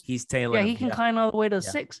those. He's tailing. Yeah, he can climb all the way to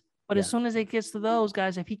 6th. But as soon as it gets to those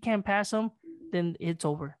guys, if he can't pass them, then it's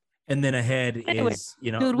over. And then ahead Anyway, is,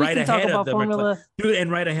 you know, dude, we right can talk ahead of about the Formula. dude, and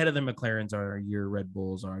right ahead of the McLarens are your Red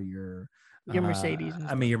Bulls, are your Mercedes.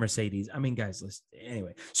 I mean, your Mercedes. I mean, guys, listen.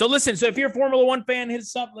 Anyway, so listen. So if you're a Formula One fan, hit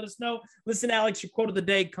us up. Let us know. Listen, Alex, your quote of the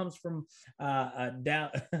day comes from Don't do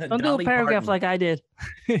a Dolly paragraph Parton. like I did.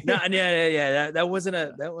 No, yeah. That wasn't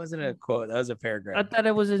a quote. That was a I paragraph. thought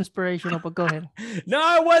it was inspirational, but go ahead.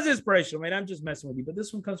 No, it was inspirational, man. I'm just messing with you. But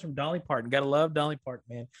this one comes from Dolly Parton. Gotta love Dolly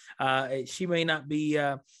Parton, man. She may not be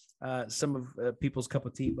some of people's cup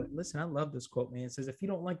of tea, but listen, I love this quote, man. It says, if you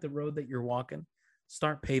don't like the road that you're walking,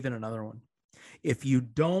 start paving another one. If you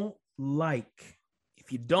don't love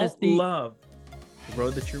the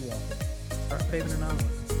road that you're walking, start paving another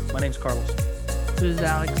one. My name's Carlos. This is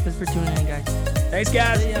Alex. Thanks for tuning in, guys. Thanks,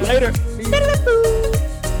 guys. See ya. Later.